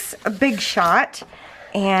Sizzix Big Shot,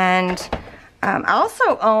 and I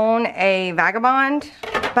also own a Vagabond,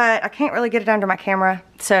 but I can't really get it under my camera.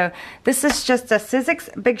 So this is just a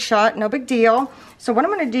Sizzix Big Shot, no big deal. So what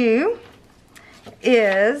I'm going to do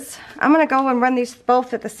is I'm going to go and run these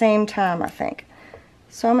both at the same time, I think.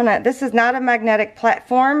 So this is not a magnetic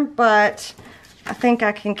platform, but I think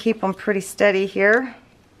I can keep them pretty steady here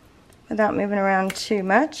without moving around too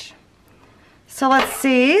much. So let's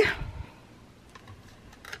see.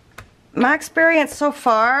 My experience so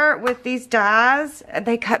far with these dies,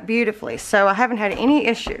 they cut beautifully, so I haven't had any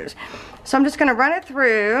issues. So I'm just going to run it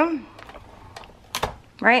through,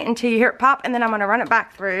 right, until you hear it pop, and then I'm going to run it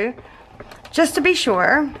back through, just to be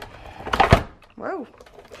sure. Whoa.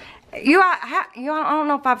 I don't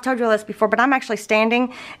know if I've told you this before, but I'm actually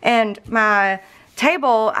standing, and my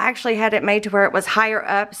table, I actually had it made to where it was higher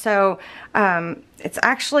up, so it's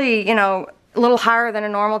actually, you know, a little higher than a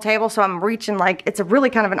normal table, so I'm reaching, like, it's a really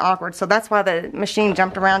kind of an awkward, so that's why the machine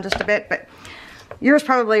jumped around just a bit, but yours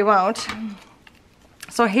probably won't.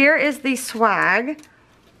 So here is the swag.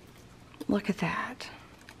 Look at that.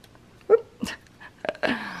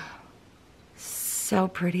 So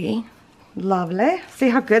pretty. Lovely. See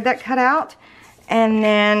how good that cut out? And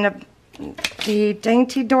then the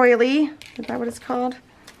dainty doily. Is that what it's called?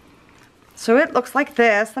 So it looks like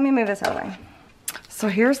this. Let me move this out of the way. So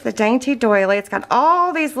here's the dainty doily. It's got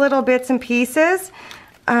all these little bits and pieces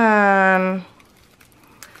that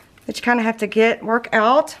you kind of have to work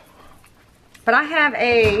out. But I have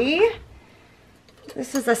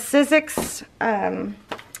this is a Sizzix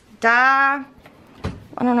die.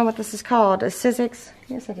 I don't know what this is called. A Sizzix,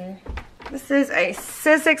 yes I do. This is a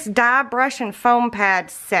Sizzix die brush and foam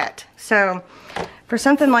pad set. So for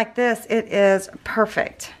something like this, it is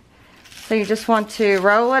perfect. So you just want to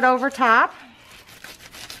roll it over top.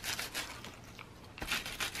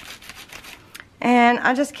 And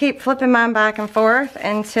I just keep flipping mine back and forth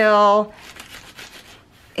until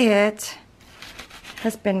it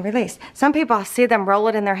has been released. Some people, I see them roll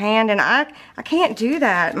it in their hand, and I can't do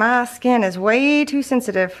that. My skin is way too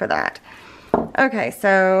sensitive for that. Okay,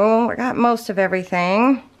 so I got most of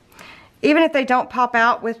everything. Even if they don't pop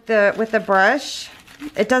out with the brush,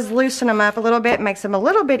 it does loosen them up a little bit, makes them a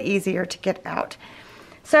little bit easier to get out.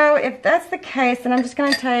 So if that's the case, then I'm just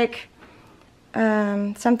going to take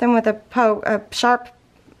something with a sharp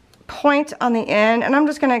point on the end, and I'm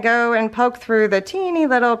just going to go and poke through the teeny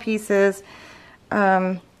little pieces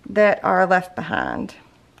that are left behind.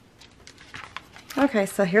 Okay,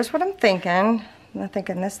 so here's what I'm thinking. I'm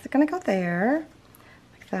thinking this is going to go there,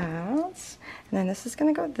 like that, and then this is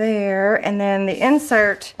going to go there, and then the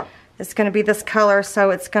insert is going to be this color, so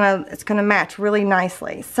it's going to match really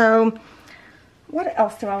nicely. So what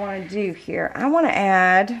else do I want to do here? I want to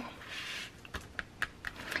add.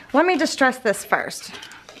 Let me distress this first.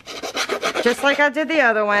 Just like I did the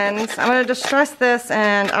other ones. I'm going to distress this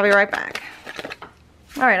and I'll be right back.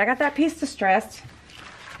 Alright, I got that piece distressed.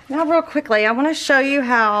 Now real quickly, I want to show you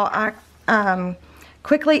how I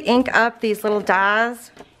quickly ink up these little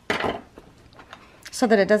dies so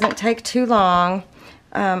that it doesn't take too long.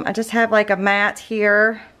 I just have like a mat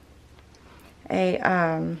here.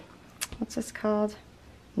 What's this called?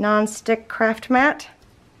 Non-stick craft mat.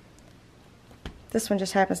 This one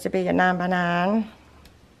just happens to be a 9x9,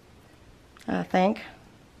 I think.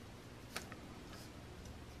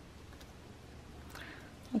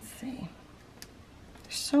 Let's see.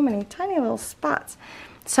 There's so many tiny little spots.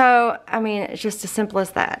 So, I mean, it's just as simple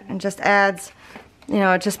as that. And just adds, you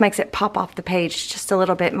know, it just makes it pop off the page just a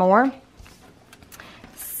little bit more.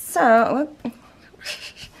 So, I'm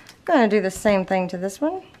going to do the same thing to this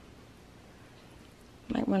one.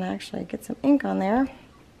 Might want to actually get some ink on there.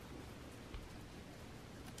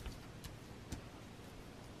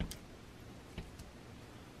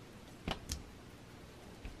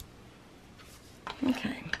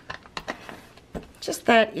 Okay, just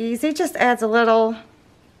that easy. Just adds a little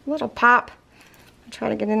pop. I'll try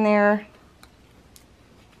to get in there.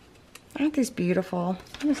 Aren't these beautiful?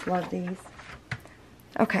 I just love these.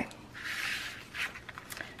 Okay,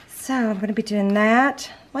 so I'm going to be doing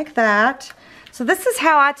that like that. So this is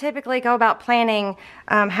how I typically go about planning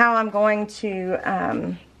how I'm going to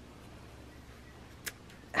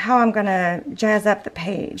jazz up the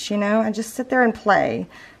page. You know, I just sit there and play.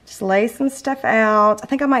 Just lay some stuff out. I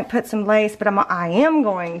think I might put some lace, but I am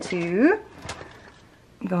going to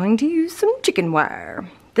use some chicken wire.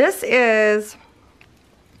 This is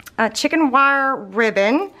a chicken wire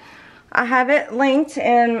ribbon. I have it linked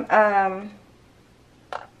in a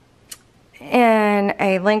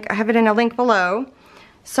link. I have it in a link below.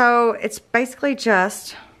 So it's basically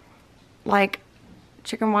just like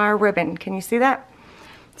chicken wire ribbon. Can you see that?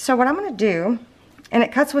 So what I'm going to do, and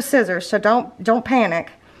it cuts with scissors, so don't panic.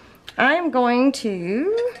 I am going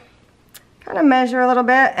to kind of measure a little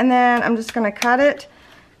bit, and then I'm just going to cut it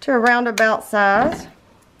to a roundabout size,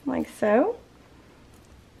 like so.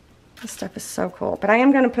 This stuff is so cool, but I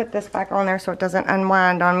am going to put this back on there so it doesn't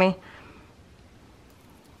unwind on me.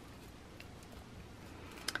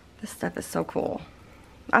 This stuff is so cool.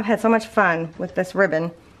 I've had so much fun with this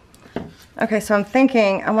ribbon. Okay, so I'm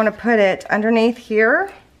thinking I want to put it underneath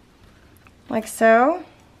here, like so.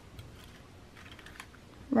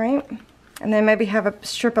 Right? And then maybe have a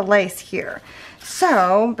strip of lace here.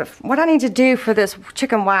 So, what I need to do for this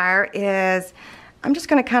chicken wire is I'm just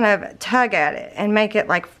going to kind of tug at it and make it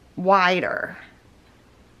like wider.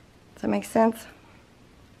 Does that make sense?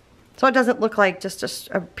 So it doesn't look like just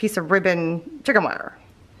a piece of ribbon chicken wire.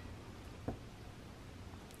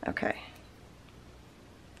 Okay.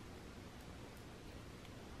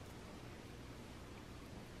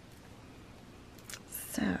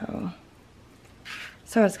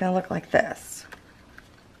 So it's going to look like this.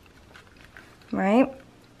 right?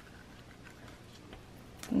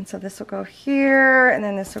 And so this will go here, and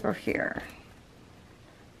then this will go here.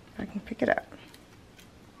 If I can pick it up.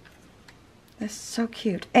 That's so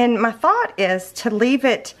cute. And my thought is to leave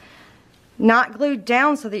it not glued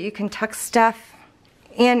down so that you can tuck stuff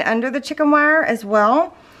in under the chicken wire as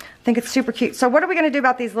well. I think it's super cute. So what are we going to do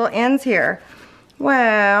about these little ends here?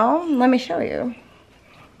 Well, let me show you.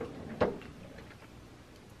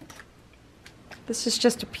 This is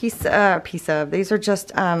just a piece of, these are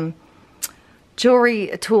just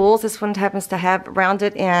jewelry tools. This one happens to have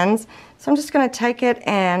rounded ends. So I'm just going to take it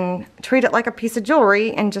and treat it like a piece of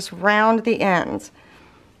jewelry and just round the ends.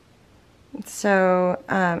 So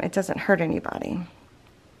it doesn't hurt anybody.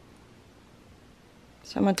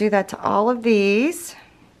 So I'm going to do that to all of these.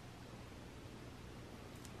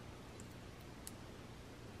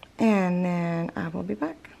 And then I will be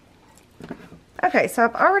back. Okay, so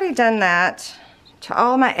I've already done that to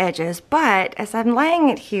all my edges, but as I'm laying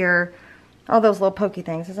it here, all those little pokey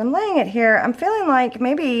things, as I'm laying it here, I'm feeling like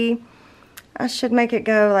maybe I should make it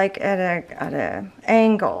go like at a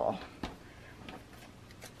angle.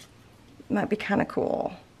 Might be kind of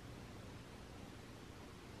cool.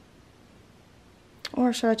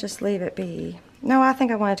 Or should I just leave it be? No, I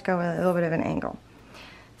think I want it to go at a little bit of an angle.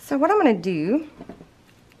 So what I'm going to do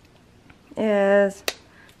is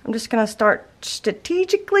I'm just going to start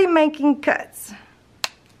strategically making cuts.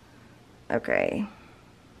 Okay.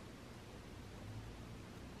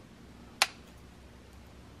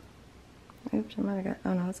 Oops, I might have got,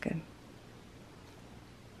 oh no, that's good.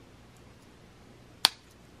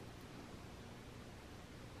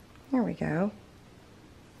 There we go.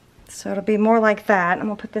 So it'll be more like that. I'm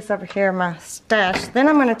going to put this over here in my stash. Then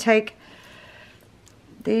I'm going to take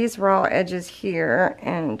these raw edges here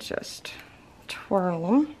and just twirl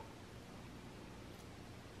them.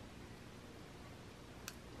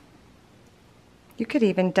 You could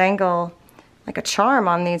even dangle like a charm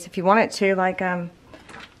on these if you wanted to, like I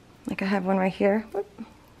have one right here. Whoop.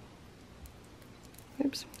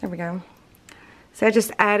 Oops, there we go. So I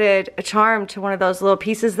just added a charm to one of those little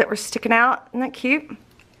pieces that were sticking out. Isn't that cute? So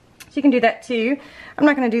you can do that too. I'm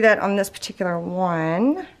not going to do that on this particular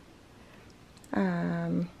one.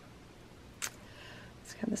 Let's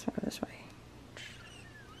have this one go this way.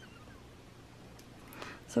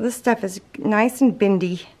 So this stuff is nice and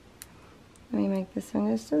bendy. Let me make this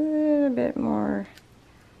one just a little bit more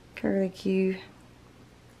curly-Q.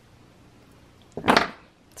 Okay.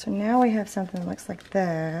 So now we have something that looks like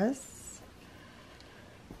this.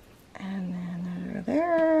 And then over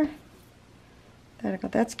there. There we go.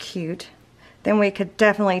 That's cute. Then we could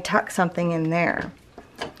definitely tuck something in there.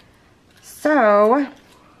 So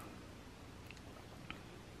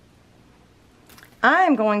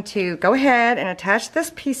I'm going to go ahead and attach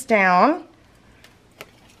this piece down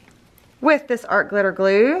with this art glitter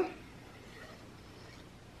glue.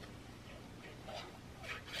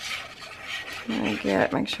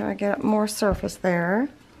 Make sure I get more surface there.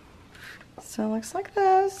 So it looks like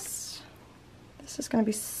this. This is going to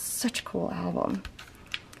be such a cool album.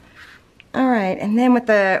 All right, and then with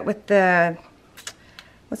the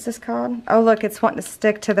what's this called? Oh look, it's wanting to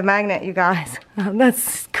stick to the magnet, you guys. Oh,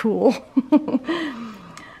 that's cool.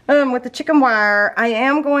 With the chicken wire, I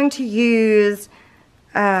am going to use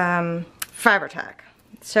fiber tack.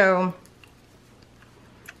 So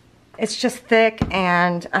it's just thick,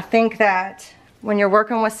 and I think that when you're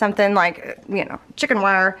working with something like, you know, chicken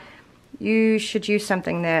wire, you should use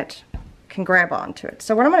something that can grab onto it.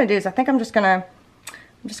 So what I'm going to do is I think I'm just going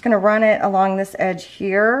to run it along this edge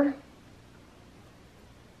here.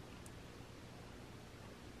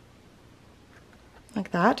 Like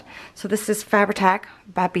that. So this is Fabri-Tac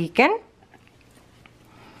by Beacon.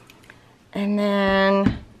 And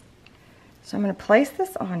then, so I'm going to place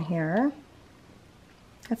this on here.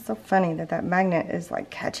 It's so funny that that magnet is like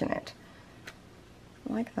catching it.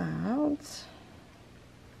 Like that.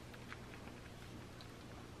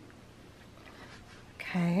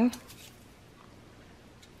 Okay.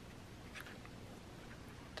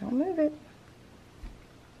 Don't move it.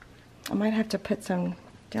 I might have to put some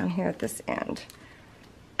down here at this end.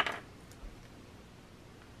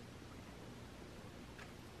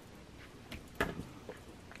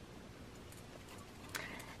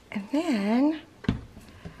 And then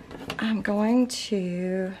I'm going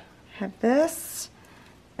to have this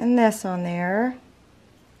and this on there.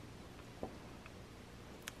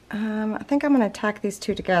 I think I'm going to tack these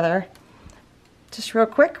two together just real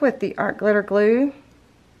quick with the art glitter glue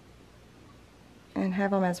and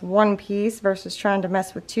have them as one piece versus trying to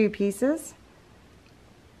mess with two pieces.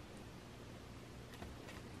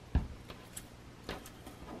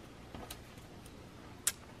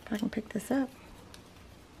 If I can pick this up.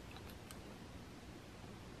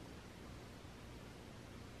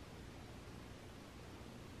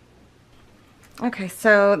 Okay,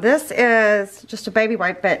 so this is just a baby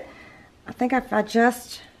wipe, but I think if I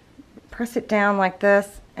just press it down like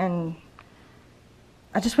this, and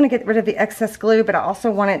I just want to get rid of the excess glue, but I also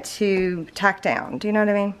want it to tack down. Do you know what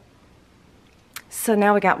I mean? So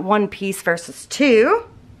now we got one piece versus two.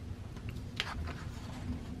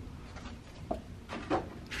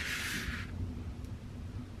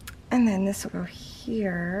 And then this will go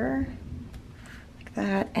here, like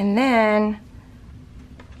that. And then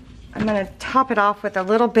I'm gonna top it off with a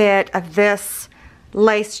little bit of this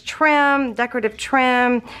lace trim, decorative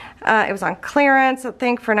trim. It was on clearance, I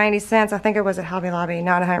think, for 90 cents. I think it was at Hobby Lobby,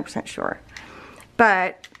 not 100% sure.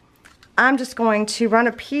 But I'm just going to run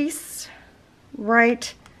a piece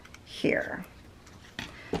right here.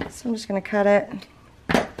 So I'm just gonna cut it.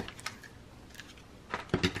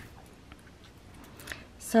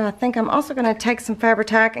 So I think I'm also gonna take some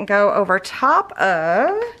Fabri-Tac and go over top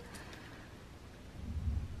of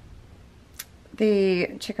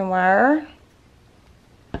the chicken wire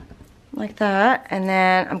like that, and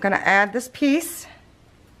then I'm gonna add this piece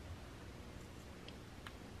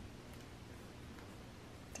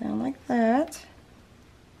down like that.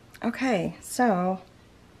 Okay, so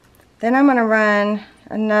then I'm gonna run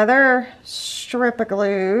another strip of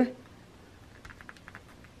glue.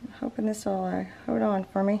 I'm hoping this will hold on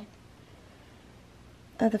for me,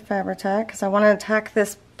 of the Fabri-Tac, because I want to tack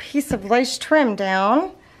this piece of lace trim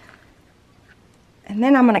down. And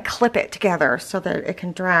then I'm going to clip it together so that it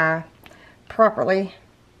can dry properly.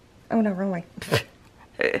 Oh no, wrong way.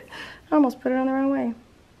 I almost put it on the wrong way.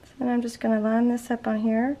 So then I'm just going to line this up on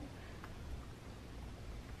here.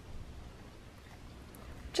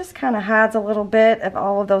 Just kind of hides a little bit of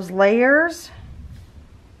all of those layers.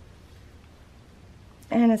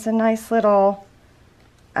 And it's a nice little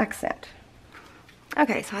accent.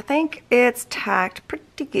 Okay, so I think it's tacked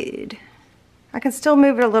pretty good. I can still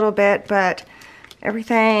move it a little bit, but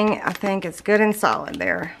everything I think is good and solid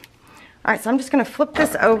there. All right, so I'm just gonna flip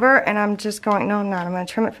this over, and I'm just going, no I'm not, I'm gonna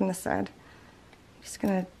trim it from this side. Just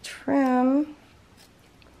gonna trim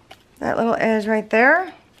that little edge right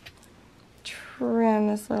there. Trim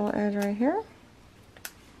this little edge right here.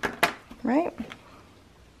 Right?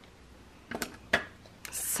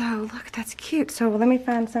 So look, that's cute. So let me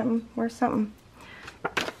find something. Where's something?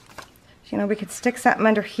 You know, we could stick something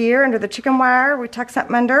under here, under the chicken wire. We tuck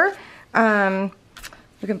something under.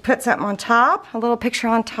 We can put something on top, a little picture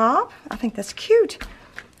on top. I think that's cute.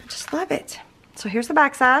 I just love it. So here's the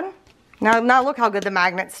back side. Now look how good the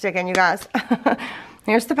magnet's sticking, you guys.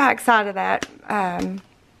 Here's the back side of that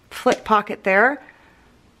flip pocket there.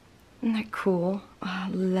 Isn't that cool? Oh, I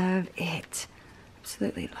love it.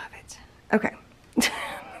 Absolutely love it. Okay.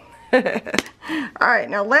 All right,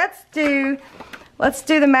 now let's do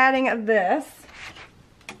the matting of this.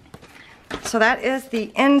 So that is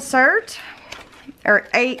the insert, or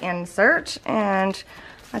a insert, and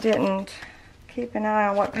I didn't keep an eye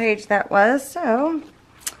on what page that was, so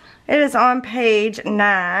it is on page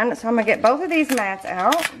 9. So I'm gonna get both of these mats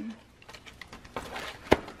out.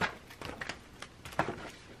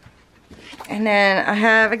 And then I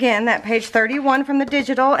have, again, that page 31 from the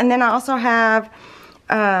digital, and then I also have,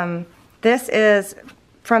 this is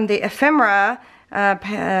from the ephemera,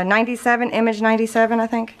 97, image 97, I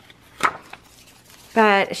think.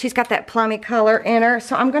 But she's got that plummy color in her,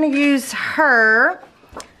 so I'm going to use her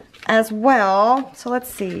as well. So let's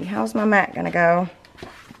see, how's my mat going to go?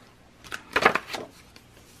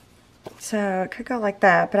 So it could go like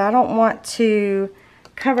that, but I don't want to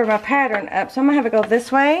cover my pattern up, so I'm going to have it go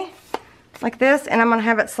this way, like this, and I'm going to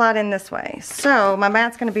have it slide in this way. So my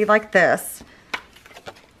mat's going to be like this.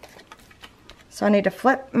 So I need to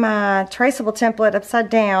flip my traceable template upside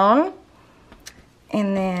down,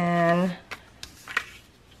 and then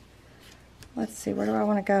let's see, where do I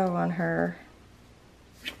want to go on her?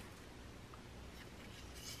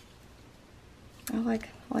 I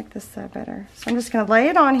like this side better. So I'm just going to lay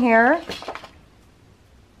it on here,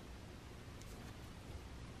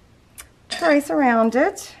 trace around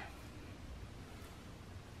it.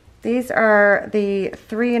 These are the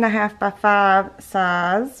 3.5 by 5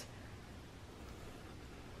 size.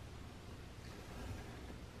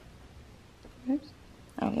 Oops.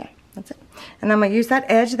 Oh yeah, that's it. And I'm going to use that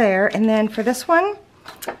edge there. And then for this one,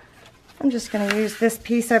 I'm just going to use this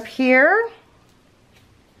piece up here.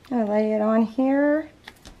 I'm going to lay it on here,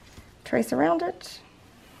 trace around it,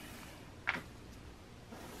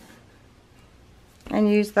 and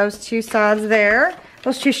use those two sides there,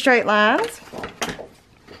 those two straight lines.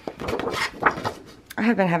 I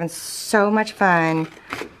have been having so much fun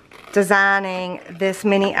designing this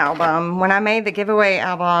mini album. When I made the giveaway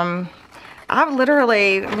album, I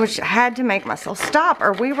literally had to make myself stop,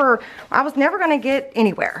 or I was never going to get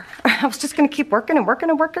anywhere. I was just going to keep working and working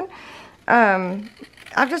and working.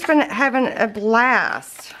 I've just been having a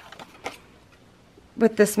blast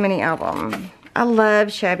with this mini album. I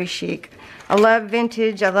love Shabby Chic. I love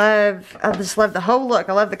vintage. I just love the whole look.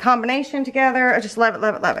 I love the combination together. I just love it,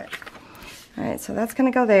 love it, love it. All right, so that's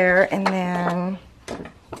going to go there, and then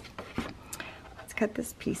let's cut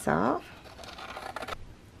this piece off.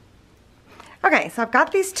 Okay, so I've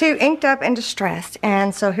got these two inked up and distressed,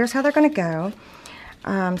 and so here's how they're going to go.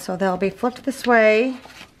 So they'll be flipped this way,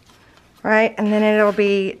 right, and then it'll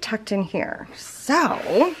be tucked in here.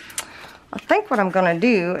 So I think what I'm going to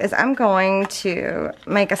do is I'm going to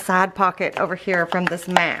make a side pocket over here from this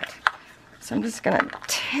mat. So I'm just going to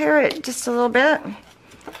tear it just a little bit.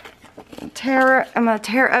 I'm going to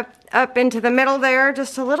tear up into the middle there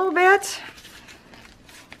just a little bit.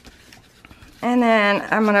 And then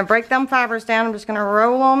I'm going to break them fibers down. I'm just going to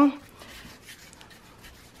roll them.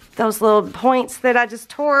 Those little points that I just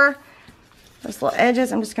tore, those little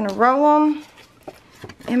edges, I'm just going to roll them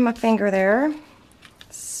in my finger there.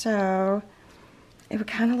 So it would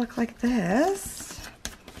kind of look like this.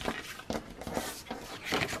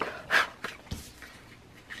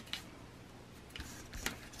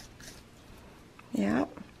 Yeah,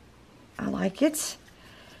 I like it.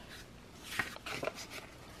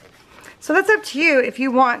 So that's up to you if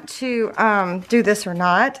you want to do this or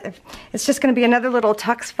not. If it's just going to be another little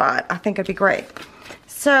tuck spot, I think it'd be great.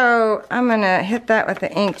 So I'm going to hit that with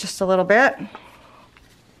the ink just a little bit.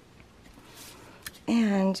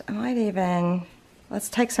 And I might even, let's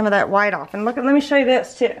take some of that white off. And let me show you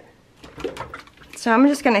this too. So I'm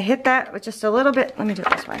just going to hit that with just a little bit. Let me do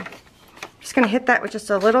it this way. I'm just going to hit that with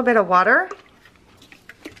just a little bit of water.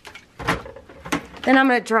 Then I'm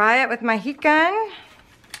going to dry it with my heat gun.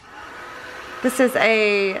 This is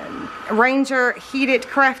a Ranger heated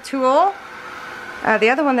craft tool. The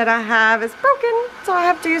other one that I have is broken, so I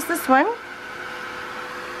have to use this one.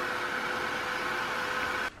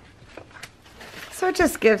 So it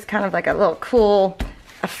just gives kind of like a little cool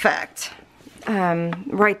effect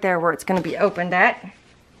right there where it's going to be opened at.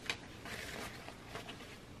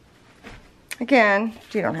 Again,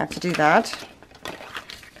 you don't have to do that,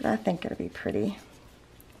 but I think it'll be pretty.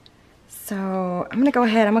 So I'm going to go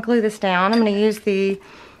ahead, I'm going to glue this down. I'm going to use the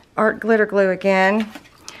art glitter glue again.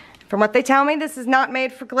 From what they tell me, this is not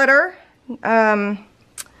made for glitter. I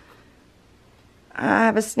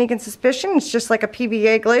have a sneaking suspicion it's just like a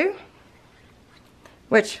PVA glue,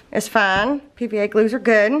 which is fine. PVA glues are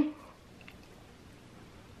good.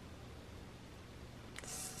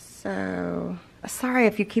 So, sorry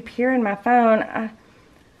if you keep hearing my phone. I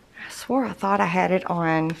swore I thought I had it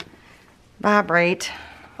on vibrate.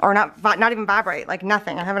 Or not even vibrate, like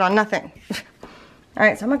nothing. I have it on nothing.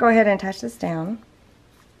 Alright, so I'm going to go ahead and attach this down.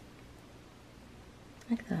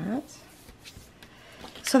 Like that.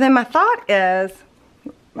 So then my thought is,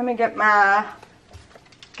 let me get my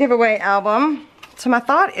giveaway album. So my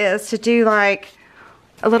thought is to do like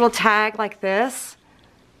a little tag like this.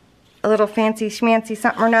 A little fancy schmancy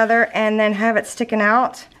something or another, and then have it sticking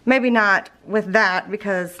out. Maybe not with that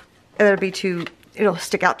because it'll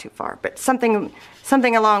stick out too far, but something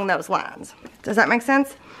along those lines. Does that make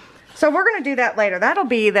sense? So we're going to do that later. That'll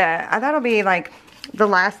be like the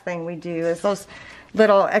last thing we do is those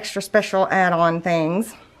little extra special add-on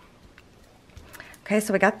things. Okay,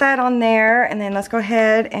 so we got that on there, and then let's go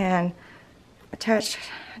ahead and attach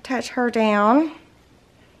her down.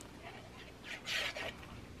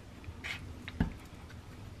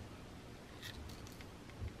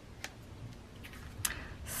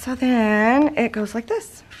 So then it goes like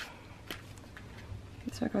this.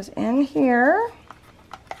 So it goes in here.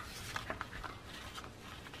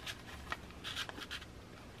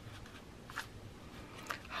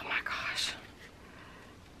 Oh my gosh.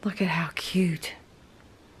 Look at how cute.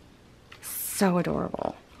 So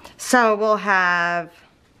adorable. So we'll have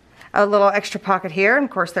a little extra pocket here. And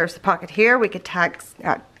of course there's the pocket here. We could tuck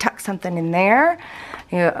something in there.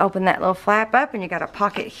 You open that little flap up and you got a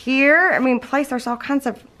pocket here. I mean, there's all kinds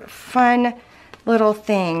of fun little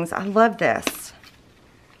things. I love this.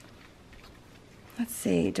 Let's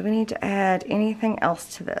see, do we need to add anything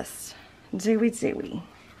else to this? Zooey.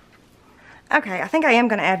 Okay, I think I am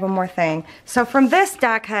going to add one more thing. So from this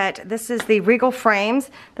die cut, this is the Regal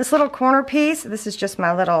Frames. This little corner piece, this is just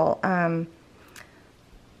my little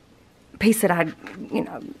piece that I,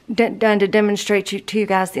 done to demonstrate to you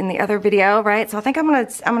guys in the other video, right? So I think I'm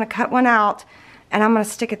gonna cut one out and I'm gonna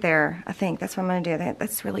stick it there. I think that's what I'm gonna do.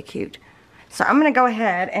 That's really cute. So I'm gonna go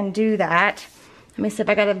ahead and do that. Let me see if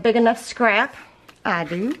I got a big enough scrap. I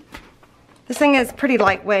do. This thing is pretty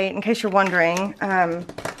lightweight, in case you're wondering.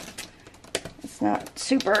 It's not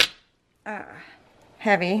super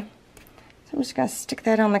heavy. So I'm just going to stick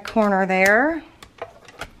that on the corner there.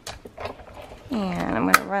 And I'm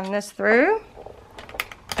going to run this through.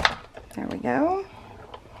 There we go.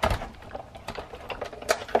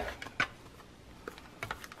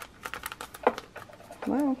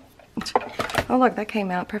 Whoa. Oh look, that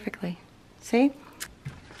came out perfectly. See?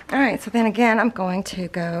 Alright, so then again, I'm going to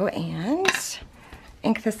go and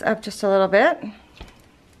ink this up just a little bit.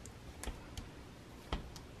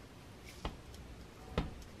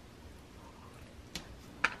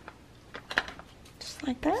 Just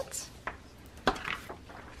like that.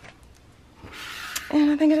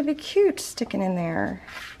 And I think it'll be cute sticking in there.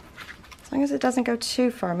 As long as it doesn't go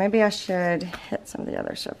too far. Maybe I should hit some of the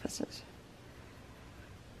other surfaces.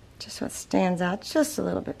 Just so it stands out just a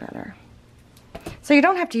little bit better. So you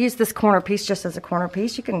don't have to use this corner piece just as a corner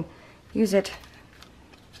piece. You can use it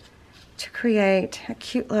to create a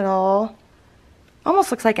cute little,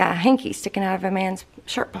 almost looks like a hanky sticking out of a man's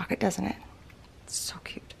shirt pocket, doesn't it? It's so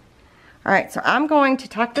cute. All right, so I'm going to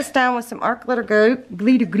tuck this down with some art glitter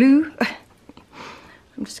glue.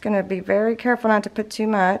 I'm just going to be very careful not to put too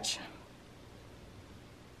much.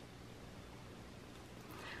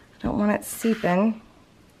 I don't want it seeping.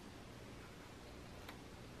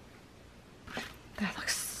 That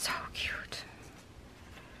looks so cute.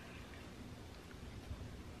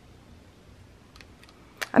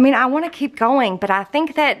 I mean, I want to keep going, but I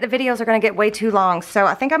think that the videos are going to get way too long. So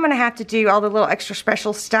I think I'm going to have to do all the little extra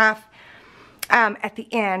special stuff at the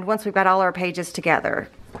end once we've got all our pages together.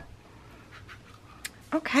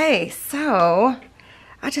 Okay, so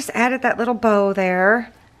I just added that little bow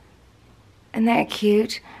there. Isn't that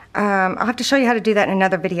cute? I'll have to show you how to do that in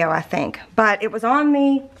another video, I think. But it was on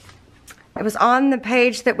the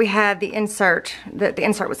page that we had the insert, that the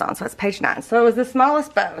insert was on, so it's page 9. So it was the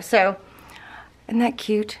smallest bow. So, isn't that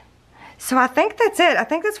cute? So I think that's it. I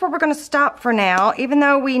think that's where we're going to stop for now, even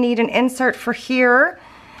though we need an insert for here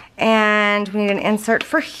and we need an insert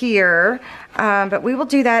for here. But we will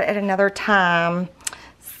do that at another time.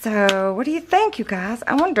 So what do you think, you guys?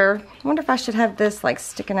 I wonder if I should have this like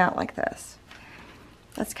sticking out like this.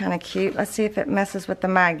 That's kind of cute. Let's see if it messes with the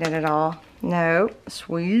magnet at all. No,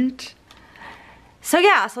 sweet. So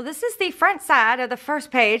yeah, so this is the front side of the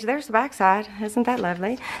first page. There's the back side. Isn't that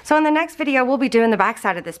lovely? So in the next video, we'll be doing the back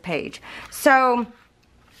side of this page. So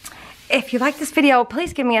if you like this video,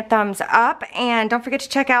 please give me a thumbs up. And don't forget to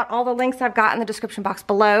check out all the links I've got in the description box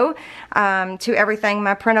below to everything,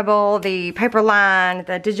 my printable, the paper line,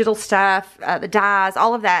 the digital stuff, the dies,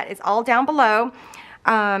 all of that is all down below.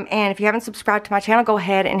 And if you haven't subscribed to my channel, go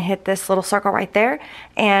ahead and hit this little circle right there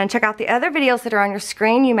and check out the other videos that are on your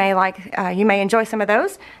screen. You may enjoy some of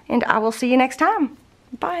those, and I will see you next time.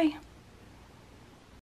 Bye.